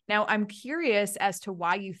things. Now I'm curious as to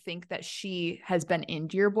why you think that she has been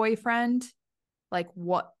into your boyfriend. Like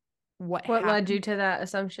what led you to that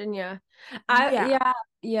assumption? Yeah.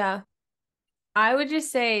 I would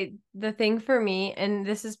just say the thing for me, and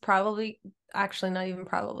this is probably actually not even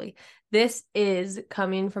probably, this is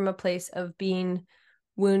coming from a place of being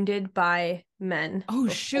wounded by men. Oh,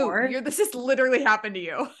 before. Shoot. This has literally happened to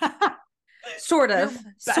you. Sort of.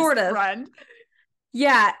 Friend.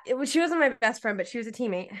 Yeah. She wasn't my best friend, but she was a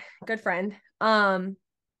teammate, good friend. And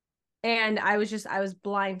I was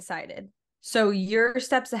blindsided. So you're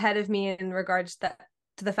steps ahead of me in regards to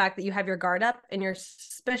the fact that you have your guard up and you're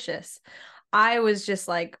suspicious. I was just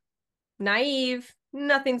like naive,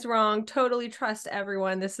 nothing's wrong, totally trust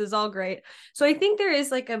everyone, this is all great. So I think there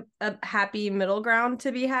is like a happy middle ground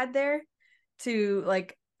to be had there to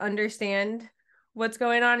like understand what's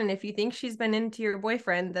going on. And if you think she's been into your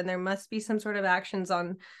boyfriend, then there must be some sort of actions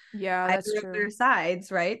on that's true. their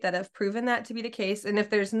sides, right, that have proven that to be the case. And if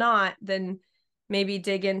there's not, then maybe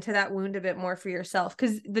dig into that wound a bit more for yourself,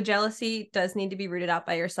 because the jealousy does need to be rooted out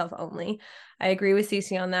by yourself only. I agree with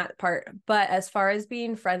Cece on that part. But as far as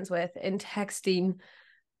being friends with and texting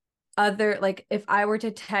like if I were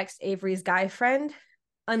to text Avery's guy friend,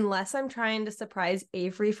 unless I'm trying to surprise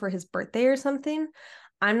Avery for his birthday or something,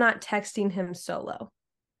 I'm not texting him solo.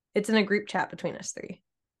 It's in a group chat between us three.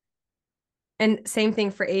 And same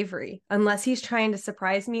thing for Avery, unless he's trying to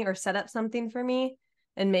surprise me or set up something for me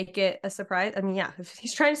and make it a surprise. I mean, yeah, if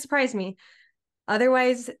he's trying to surprise me,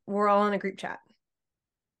 otherwise we're all in a group chat.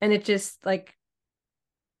 And it just like,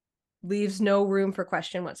 leaves no room for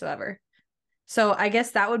question whatsoever. So I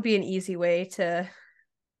guess that would be an easy way to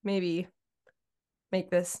maybe make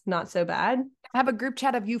this not so bad. Have a group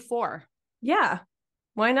chat of you four. Yeah.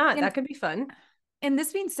 Why not? That could be fun. And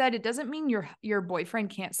this being said, it doesn't mean your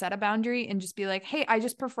boyfriend can't set a boundary and just be like, hey, I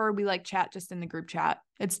just prefer we like chat just in the group chat.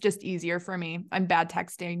 It's just easier for me. I'm bad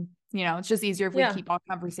texting. You know, it's just easier if we keep all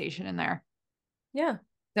conversation in there. Yeah.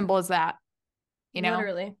 Simple as that. You know?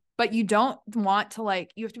 Literally. But you don't want to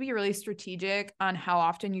like, you have to be really strategic on how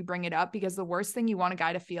often you bring it up, because the worst thing you want a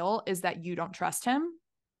guy to feel is that you don't trust him.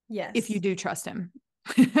 Yes. If you do trust him.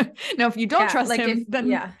 Now, if you don't trust him,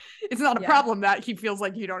 then it's not a problem that he feels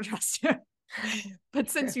like you don't trust him. But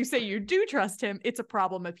since you say you do trust him, it's a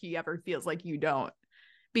problem if he ever feels like you don't,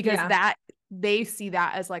 because that they see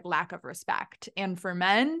that as like lack of respect. And for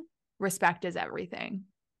men, respect is everything.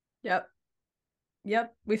 Yep.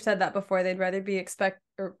 We've said that before. They'd rather be expected.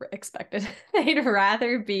 They'd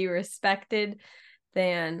rather be respected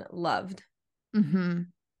than loved. Mm-hmm.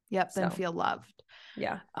 Yep. Than feel loved.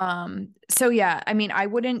 Yeah. So yeah, I mean, I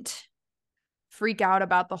wouldn't freak out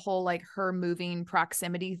about the whole like her moving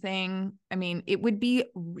proximity thing. I mean,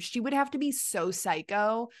 she would have to be so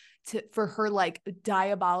psycho for her like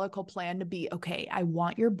diabolical plan to be, okay, I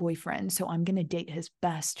want your boyfriend, so I'm going to date his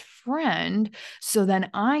best friend so then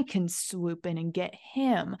I can swoop in and get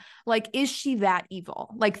him. Like, is she that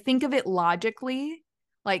evil? Like, think of it logically.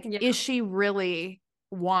 Like, is she really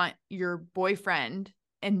want your boyfriend?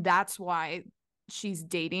 And that's why she's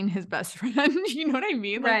dating his best friend. You know what I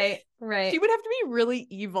mean? Like, right. She would have to be really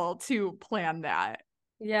evil to plan that.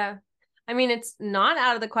 Yeah. I mean, it's not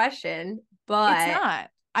out of the question, but it's not.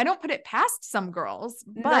 I don't put it past some girls,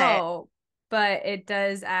 but it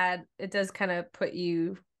does kind of put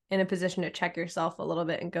you in a position to check yourself a little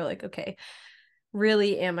bit and go like, okay,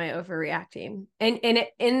 really, am I overreacting? And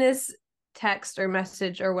in this text or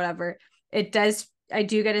message or whatever, I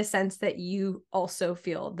do get a sense that you also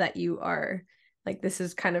feel that you are like, this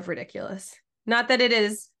is kind of ridiculous. Not that it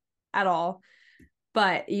is at all,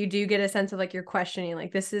 but you do get a sense of like, you're questioning,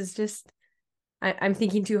 like, this is just, I'm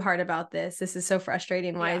thinking too hard about this. This is so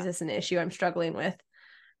frustrating. Why is this an issue I'm struggling with?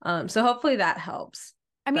 So hopefully that helps.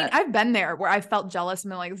 I mean, I've been there where I felt jealous and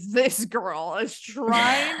been like, this girl is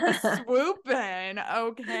trying to swoop in.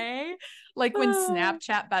 Okay. Like when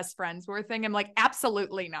Snapchat best friends were a thing, I'm like,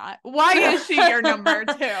 absolutely not. Why is she your number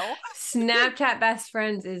two? Snapchat best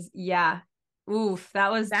friends is, oof,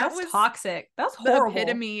 that's toxic. That's horrible. The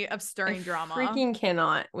epitome of stirring drama. Freaking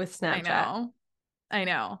cannot with Snapchat. I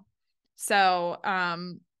know. So, I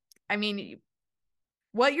mean,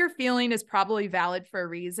 what you're feeling is probably valid for a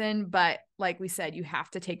reason, but like we said, you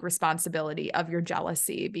have to take responsibility of your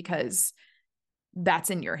jealousy because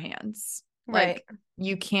that's in your hands. Right. Like,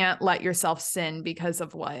 you can't let yourself sin because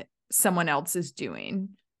of what someone else is doing.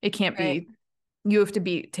 It can't be, you have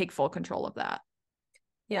to take full control of that.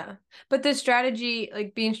 Yeah. But the strategy,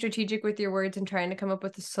 like being strategic with your words and trying to come up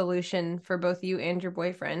with a solution for both you and your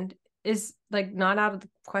boyfriend, is like not out of the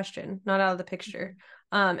question, not out of the picture.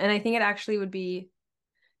 And I think it actually would be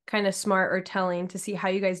kind of smart or telling to see how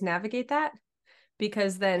you guys navigate that,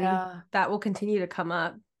 because then that will continue to come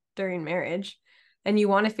up during marriage, and you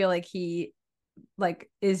want to feel like he like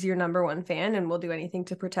is your number one fan and will do anything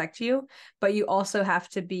to protect you, but you also have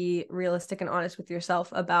to be realistic and honest with yourself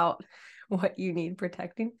about what you need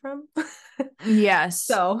protecting from. Yes.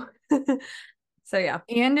 So yeah.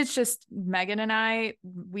 And it's just Megan and I,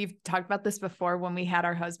 we've talked about this before when we had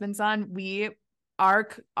our husbands on.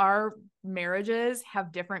 Our marriages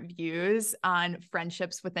have different views on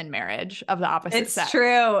friendships within marriage of the opposite sex. It's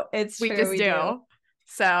true. We just do.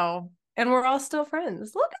 So, and we're all still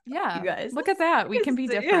friends. Look at that, you guys. Look at that. We can be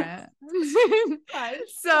different.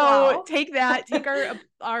 So take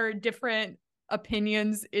our different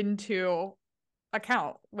opinions into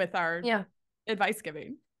account with our advice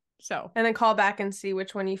giving. So, and then call back and see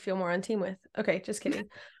which one you feel more on team with. Okay, just kidding.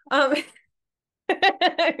 You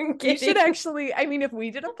should actually, I mean, if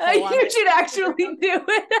we did a poll you should actually do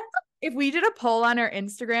it. If we did a poll on our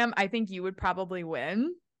Instagram, I think you would probably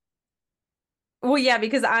win. Well, yeah,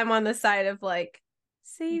 because I'm on the side of like,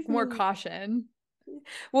 save more me. Caution.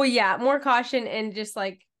 Well, yeah, more caution, and just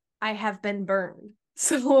like, I have been burned.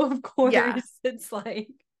 So of course it's like,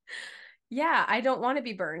 I don't want to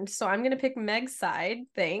be burned. So I'm going to pick Meg's side.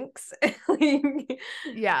 Thanks.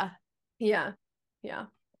 Yeah.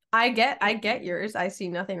 I get yours. I see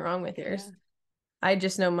nothing wrong with yours. Yeah. I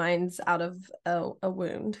just know mine's out of a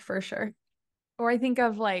wound for sure. Or I think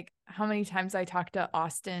of like how many times I talked to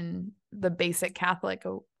Austin, the basic Catholic,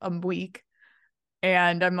 a week.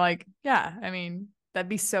 And I'm like, I mean, that'd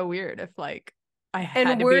be so weird if like I had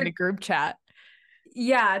to be in a group chat.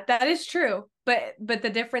 Yeah, that is true. But the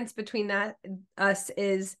difference between us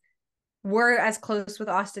is we're as close with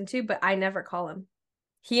Austin too, but I never call him.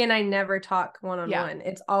 He and I never talk one-on-one. Yeah.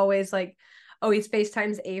 It's always like, oh, he's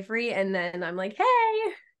FaceTimes Avery, and then I'm like,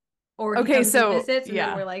 hey. Or he comes and visits, and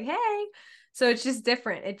then we're like, hey. So it's just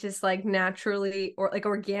different. It just like naturally or like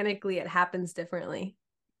organically it happens differently.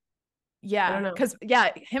 Yeah, because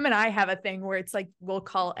him and I have a thing where it's like we'll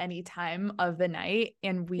call any time of the night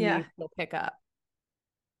and we will pick up.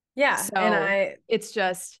 Yeah. So and it's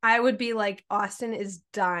just I would be like, Austin is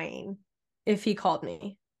dying if he called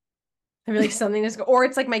me. I'd be like, something is or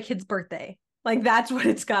it's like my kid's birthday. Like that's what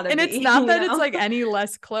it's gotta be. And it's not that it's like any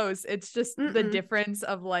less close. It's just the difference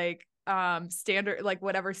of like standard, like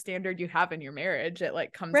whatever standard you have in your marriage, it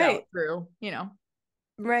like comes out through,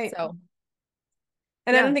 Right. So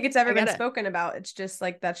and I don't think it's ever been spoken about. It's just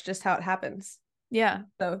like that's just how it happens. Yeah.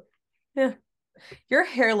 So yeah. Your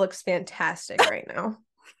hair looks fantastic right now.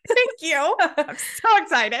 Thank you. I'm so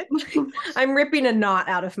excited. I'm ripping a knot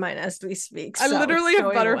out of mine as we speak. I literally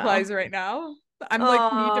have butterflies right now. I'm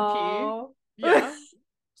like need to pee. Yeah.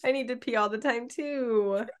 I need to pee all the time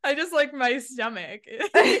too. I just like my stomach.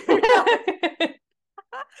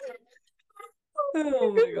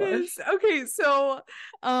 Oh my gosh. Okay, so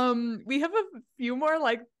we have a few more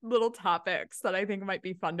like little topics that I think might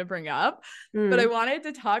be fun to bring up. But I wanted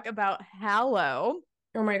to talk about Hallow.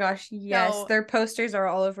 Oh my gosh, yes. So, their posters are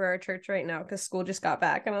all over our church right now because school just got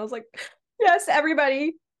back. And I was like, yes,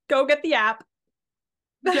 everybody, go get the app.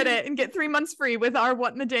 Get it and get 3 months free with our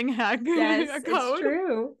What in the Dang Heck code. It's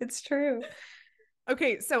true. It's true.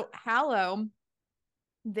 Okay, so Hallow,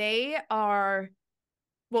 they are,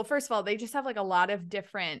 well, first of all, they just have like a lot of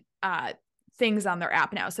different things on their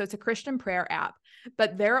app now. So it's a Christian prayer app,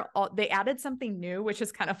 but they added something new, which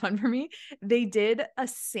is kind of fun for me. They did a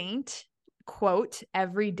saint quote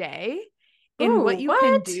every day. And what you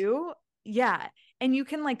can do, and you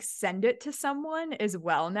can like send it to someone as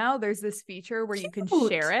well now. There's this feature where you can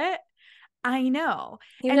share it. I know.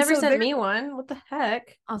 You've never sent me one. What the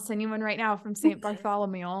heck? I'll send you one right now from St.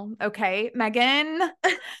 Bartholomew. Okay, Megan.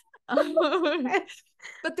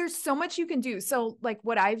 But there's so much you can do. So like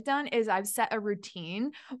what I've done is I've set a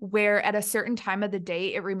routine where at a certain time of the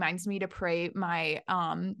day, it reminds me to pray my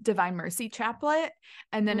Divine Mercy chaplet.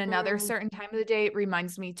 And then another certain time of the day, it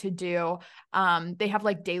reminds me to do, they have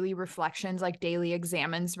like daily reflections, like daily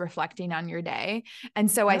examines reflecting on your day. And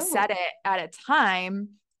so I set it at a time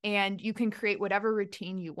and you can create whatever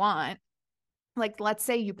routine you want. Like, let's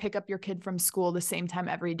say you pick up your kid from school the same time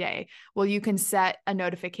every day. Well, you can set a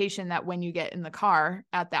notification that when you get in the car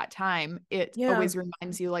at that time, it always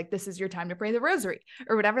reminds you like, this is your time to pray the rosary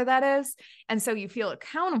or whatever that is. And so you feel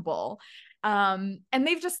accountable. And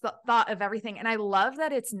they've just thought of everything. And I love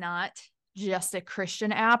that it's not just a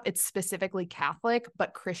Christian app. It's specifically Catholic,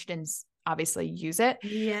 but Christians obviously use it.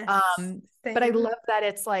 Yes. But I love that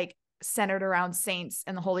it's like centered around saints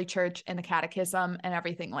and the Holy Church and the catechism and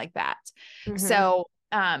everything like that. So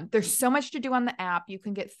there's so much to do on the app. You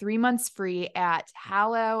can get 3 months free at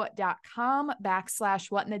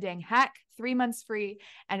hallow.com/whatinthedangheck, 3 months free.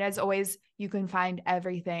 And as always, you can find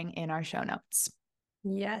everything in our show notes.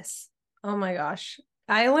 Yes. Oh my gosh.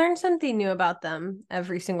 I learn something new about them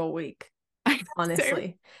every single week.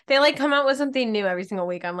 Honestly, they like come out with something new every single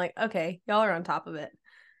week. I'm like, okay, y'all are on top of it.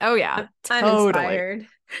 Oh yeah, I'm inspired.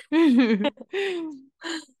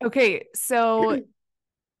 Okay, so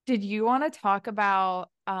did you want to talk about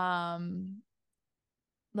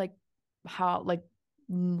like how like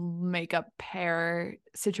makeup hair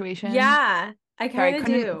situation? Yeah, I kind of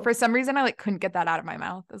do. For some reason I like couldn't get that out of my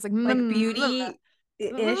mouth. I was like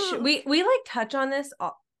beauty-ish. We like touch on this.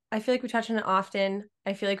 I feel like we touch on it often.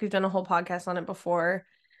 I feel like we've done a whole podcast on it before.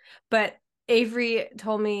 But Avery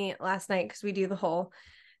told me last night, because we do the whole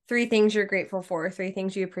 3 things you're grateful for, 3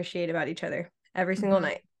 things you appreciate about each other every single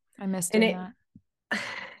night. I missed doing that.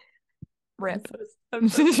 Rip.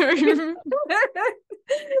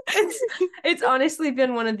 It's honestly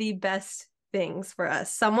been one of the best things for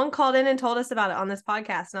us. Someone called in and told us about it on this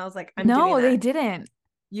podcast, and I was like, No, they didn't.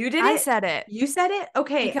 You did it? I said it. You said it?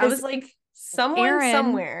 Okay. Because I was like, someone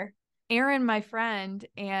somewhere. Erin, my friend,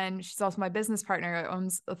 and she's also my business partner,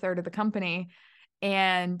 owns a third of the company.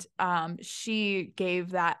 And she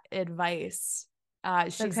gave that advice.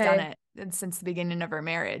 She's done it since the beginning of her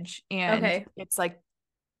marriage. And it's like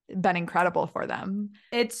been incredible for them.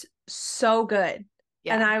 It's so good.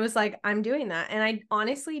 Yeah. And I was like, I'm doing that. And I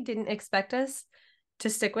honestly didn't expect us to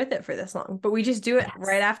stick with it for this long, but we just do it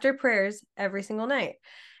right after prayers every single night.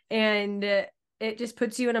 And it just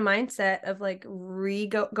puts you in a mindset of like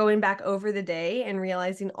going back over the day and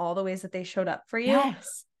realizing all the ways that they showed up for you.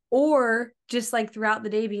 Yes. or just like throughout the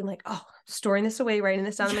day being like, oh, storing this away, writing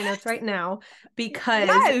this down in my notes right now because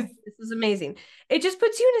this is amazing. It just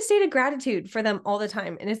puts you in a state of gratitude for them all the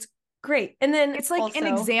time. And it's great. And then it's like also, an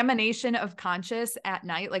examination of conscience at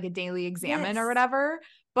night, like a daily examine or whatever,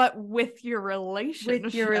 but with your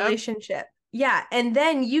relationship. Yeah. And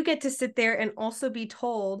then you get to sit there and also be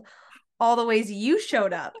told all the ways you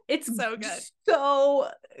showed up. It's so good. So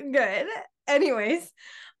good. Anyways,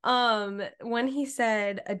 when he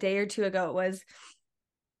said a day or two ago, it was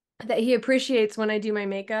that he appreciates when I do my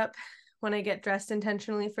makeup, when I get dressed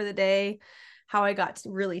intentionally for the day, how I got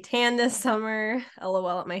really tan this summer.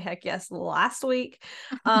 LOL at my heck yes last week.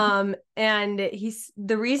 And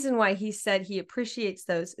the reason why he said he appreciates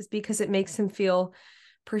those is because it makes him feel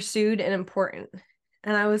pursued and important.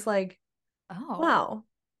 And I was like, oh, wow.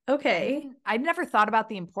 Okay. I'd never thought about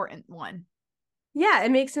the important one. Yeah,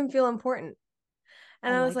 it makes him feel important.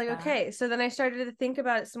 And I was like, okay. So then I started to think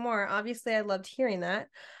about it some more. Obviously, I loved hearing that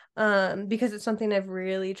because it's something I've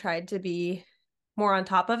really tried to be more on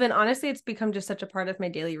top of. And honestly, it's become just such a part of my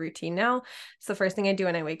daily routine now. It's the first thing I do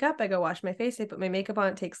when I wake up. I go wash my face. I put my makeup on.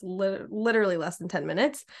 It takes literally less than 10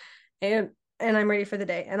 minutes. And I'm ready for the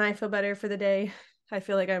day. And I feel better for the day. I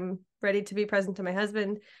feel like I'm ready to be present to my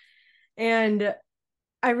husband. And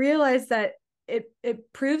I realized that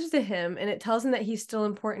it proves to him and it tells him that he's still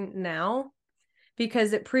important now,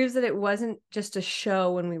 because it proves that it wasn't just a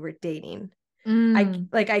show when we were dating.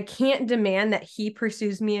 I can't demand that he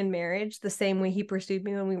pursues me in marriage the same way he pursued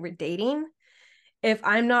me when we were dating if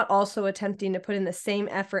I'm not also attempting to put in the same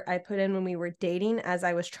effort I put in when we were dating as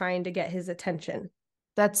I was trying to get his attention.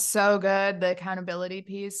 That's so good. The accountability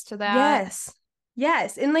piece to that.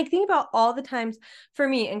 Yes. And like, think about all the times for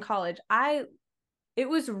me in college, it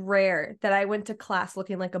was rare that I went to class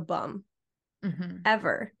looking like a bum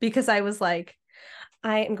ever, because I was like,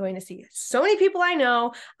 I am going to see so many people I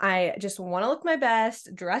know. I just want to look my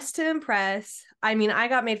best, dress to impress. I mean, I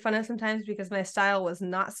got made fun of sometimes because my style was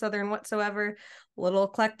not Southern whatsoever. Little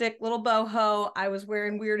eclectic, little boho. I was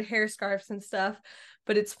wearing weird hair scarves and stuff,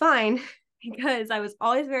 but it's fine because I was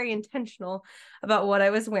always very intentional about what I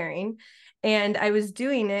was wearing. And I was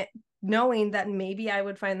doing it knowing that maybe I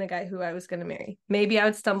would find the guy who I was going to marry. Maybe I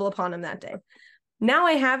would stumble upon him that day. Now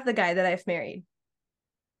I have the guy that I've married.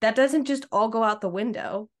 That doesn't just all go out the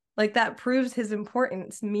window. Like, that proves his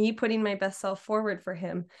importance, me putting my best self forward for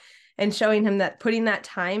him and showing him that putting that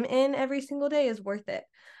time in every single day is worth it.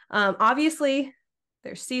 Obviously,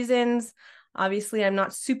 there's seasons. Obviously, I'm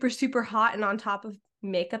not super, super hot and on top of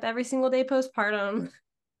makeup every single day postpartum.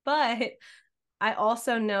 But I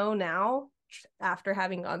also know now, after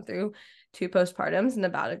having gone through 2 postpartums and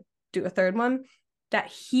about to do a 3rd one, that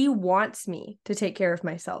he wants me to take care of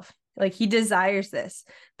myself. Like, he desires this.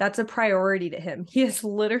 That's a priority to him. He has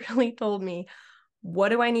literally told me, what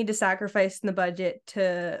do I need to sacrifice in the budget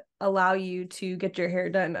to allow you to get your hair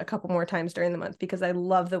done a couple more times during the month? Because I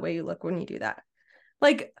love the way you look when you do that.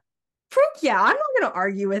 Like, frick yeah, I'm not going to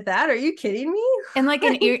argue with that. Are you kidding me? And like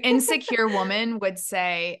an insecure woman would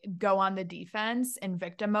say, go on the defense in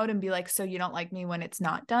victim mode and be like, so you don't like me when it's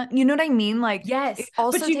not done. You know what I mean? Like, yes, it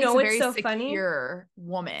also but you takes know, a very it's so secure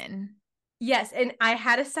woman. Yes. And I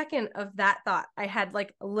had a second of that thought. I had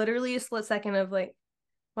like literally a split second of like,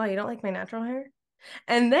 wow, you don't like my natural hair?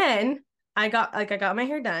 And then I got my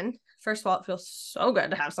hair done. First of all, it feels so good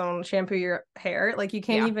to have someone shampoo your hair. Like, you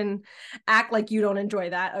can't even act like you don't enjoy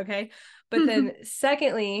that. Okay. But then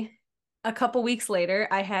secondly, a couple weeks later,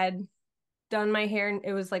 I had done my hair and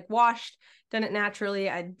it was like washed, done it naturally.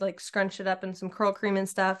 I'd like scrunched it up in some curl cream and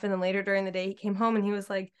stuff. And then later during the day, he came home and he was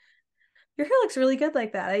like, your hair looks really good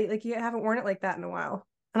like that. Like, you haven't worn it like that in a while.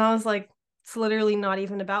 And I was like, it's literally not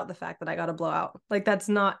even about the fact that I got a blowout. Like, that's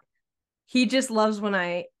not, he just loves when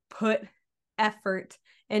I put effort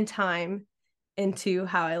and time into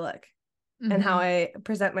how I look and how I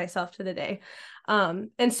present myself to the day. And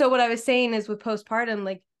so what I was saying is, with postpartum,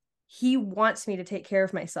 like, he wants me to take care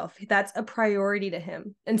of myself. That's a priority to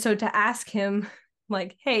him. And so to ask him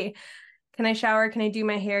like, hey, can I shower? Can I do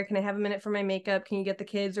my hair? Can I have a minute for my makeup? Can you get the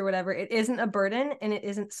kids or whatever? It isn't a burden and it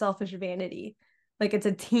isn't selfish vanity. Like, it's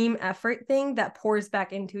a team effort thing that pours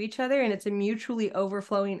back into each other, and it's a mutually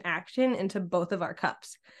overflowing action into both of our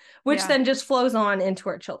cups, which then just flows on into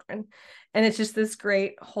our children. And it's just this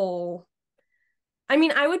great whole, I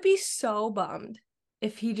mean, I would be so bummed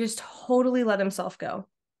if he just totally let himself go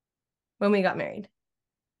when we got married,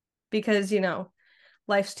 because, you know,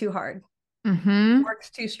 life's too hard.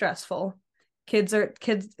 Work's too stressful. Kids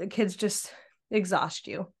just exhaust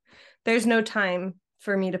you. There's no time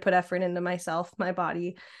for me to put effort into myself, my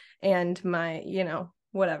body, and my, you know,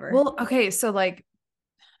 whatever. Well, okay. So like,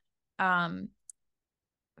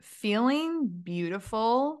 feeling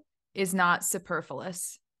beautiful is not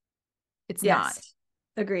superfluous. It's not.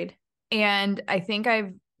 Agreed. And I think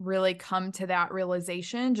I've really come to that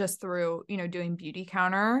realization just through, doing Beauty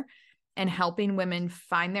Counter and helping women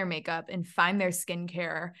find their makeup and find their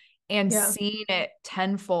skincare and seeing it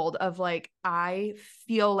tenfold of like, I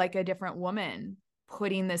feel like a different woman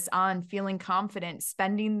putting this on, feeling confident,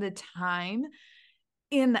 spending the time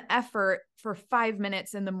and the effort for 5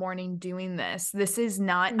 minutes in the morning doing this. This is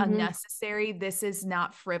not unnecessary. This is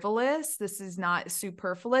not frivolous. This is not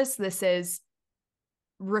superfluous. This is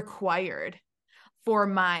required for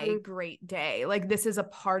my great day. Like, this is a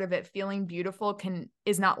part of it. Feeling beautiful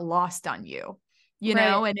is not lost on you,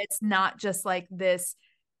 know, and it's not just like this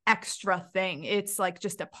extra thing. It's like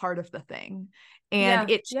just a part of the thing.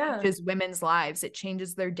 And it changes women's lives. It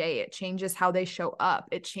changes their day. It changes how they show up.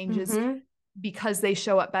 It changes because they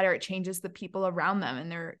show up better. It changes the people around them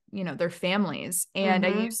and their families. And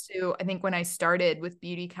I think when I started with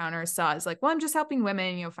Beauty Counter, saw as like, well, I'm just helping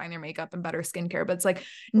women, find their makeup and better skincare. But it's like,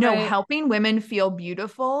 no, helping women feel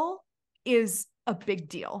beautiful is a big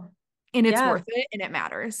deal and it's worth it and it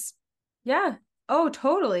matters. Yeah. Oh,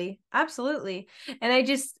 totally. Absolutely. And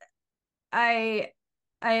I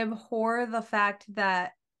abhor the fact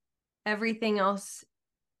that everything else,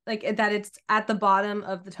 like that it's at the bottom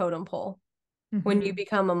of the totem pole when you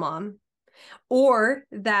become a mom, or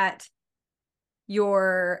that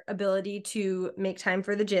your ability to make time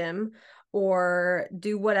for the gym or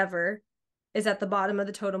do whatever is at the bottom of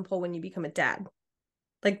the totem pole when you become a dad.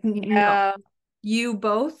 Like, no, you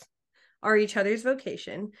both are each other's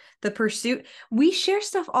vocation. The pursuit, we share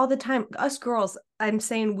stuff all the time. Us girls, I'm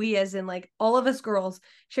saying we as in like all of us girls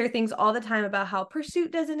share things all the time about how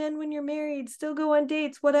pursuit doesn't end when you're married, still go on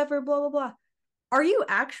dates, whatever, blah, blah, blah. Are you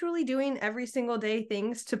actually doing every single day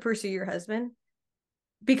things to pursue your husband?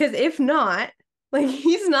 Because if not, like,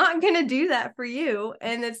 he's not going to do that for you,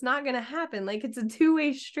 and it's not going to happen. Like, it's a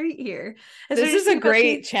two-way street here. And this is a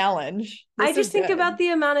great challenge. I just think about the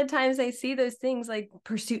amount of times I see those things like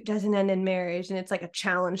pursuit doesn't end in marriage, and it's like a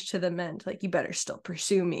challenge to the men, like, you better still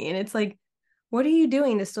pursue me. And it's like, what are you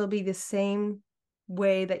doing to still be the same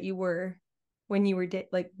way that you were when you were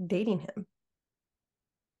dating him?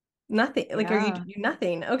 Nothing. Like, are you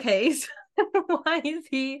nothing? Okay. So why is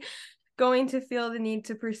he going to feel the need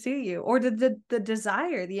to pursue you, or the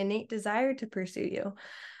desire, the innate desire to pursue you?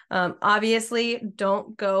 Obviously,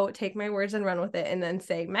 don't go take my words and run with it and then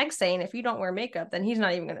say, Meg's saying if you don't wear makeup, then he's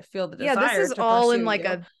not even going to feel the desire. Yeah, this is all in like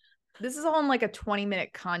this is all in like a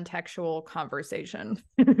 20-minute contextual conversation.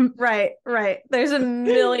 Right. There's a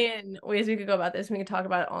million ways we could go about this. We could talk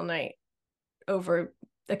about it all night over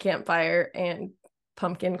a campfire and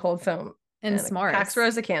pumpkin cold foam and s'mores. Pax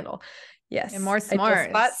Rosa candle. Yes. And more s'mores. I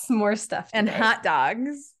just bought s'more stuff today. And hot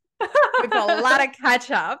dogs with a lot of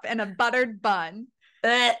ketchup and a buttered bun.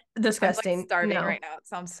 Disgusting. I'm like starving right now. It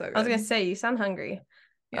sounds so good. I was gonna say, you sound hungry.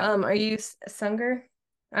 Yeah. Are you Sunger?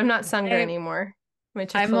 I'm not Sunger anymore.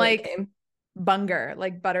 I'm like Bunger,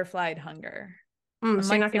 like butterflied hunger. So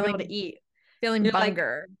you're not gonna be able to eat. Feeling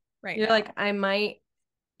Bunger right now. You're like,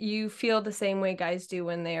 you feel the same way guys do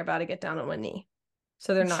when they're about to get down on one knee.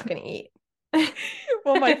 So they're not gonna eat.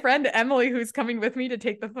 Well, my friend Emily, who's coming with me to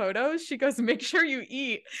take the photos, she goes, make sure you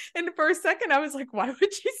eat. And for a second I was like, why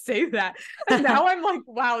would she say that? And now I'm like,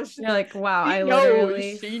 wow. You're like, wow, I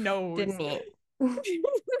literally she knows didn't eat.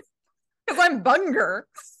 Because I'm Bunger.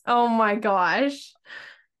 Oh my gosh.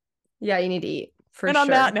 Yeah, you need to eat for and sure. On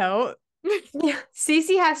that note, yeah,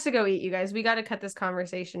 Cece has to go eat, you guys. We got to cut this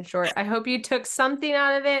conversation short. I hope you took something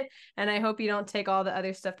out of it, and I hope you don't take all the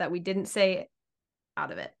other stuff that we didn't say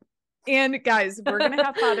out of it. And guys, we're going to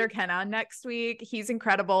have Father Ken on next week. He's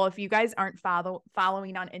incredible. If you guys aren't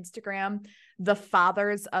following on Instagram, the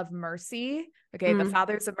Fathers of Mercy, the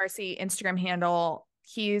Fathers of Mercy Instagram handle,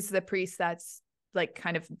 he's the priest that's like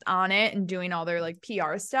kind of on it and doing all their like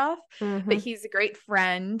PR stuff, but he's a great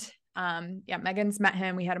friend. Megan's met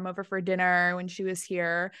him. We had him over for dinner when she was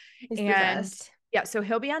here. He's the best. Yeah, so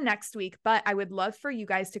he'll be on next week, but I would love for you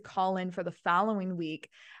guys to call in for the following week.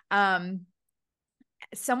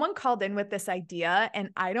 Someone called in with this idea, and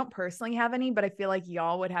I don't personally have any, but I feel like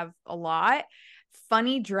y'all would have a lot.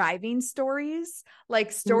 Funny driving stories,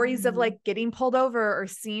 like stories of like getting pulled over or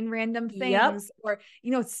seeing random things or,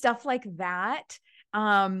 stuff like that.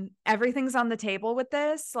 Everything's on the table with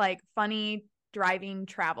this, like funny driving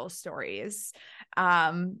travel stories.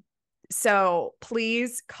 So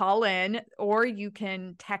please call in, or you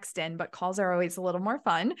can text in, but calls are always a little more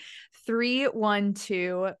fun.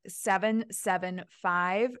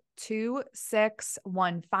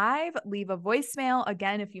 312-775-2615. Leave a voicemail.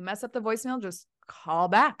 Again, if you mess up the voicemail, just call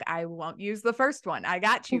back. I won't use the first one. I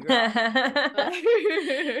got you, girl.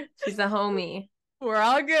 She's a homie. We're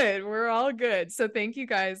all good. We're all good. So thank you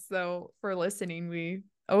guys, though, for listening. We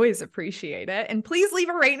always appreciate it. And please leave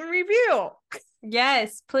a rate and review.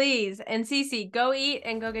 Yes, please. And Cece, go eat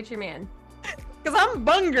and go get your man. Because I'm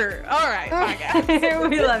bunger. All right. Bye, guys.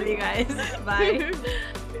 We love you guys. Bye.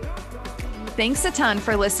 Thanks a ton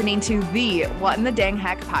for listening to the What in the Dang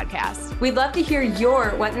Heck podcast. We'd love to hear your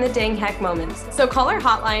What in the Dang Heck moments. So call our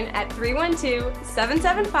hotline at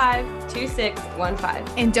 312-775-2615.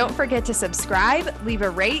 And don't forget to subscribe, leave a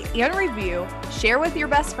rate and review, share with your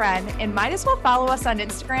best friend, and might as well follow us on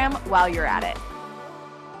Instagram while you're at it.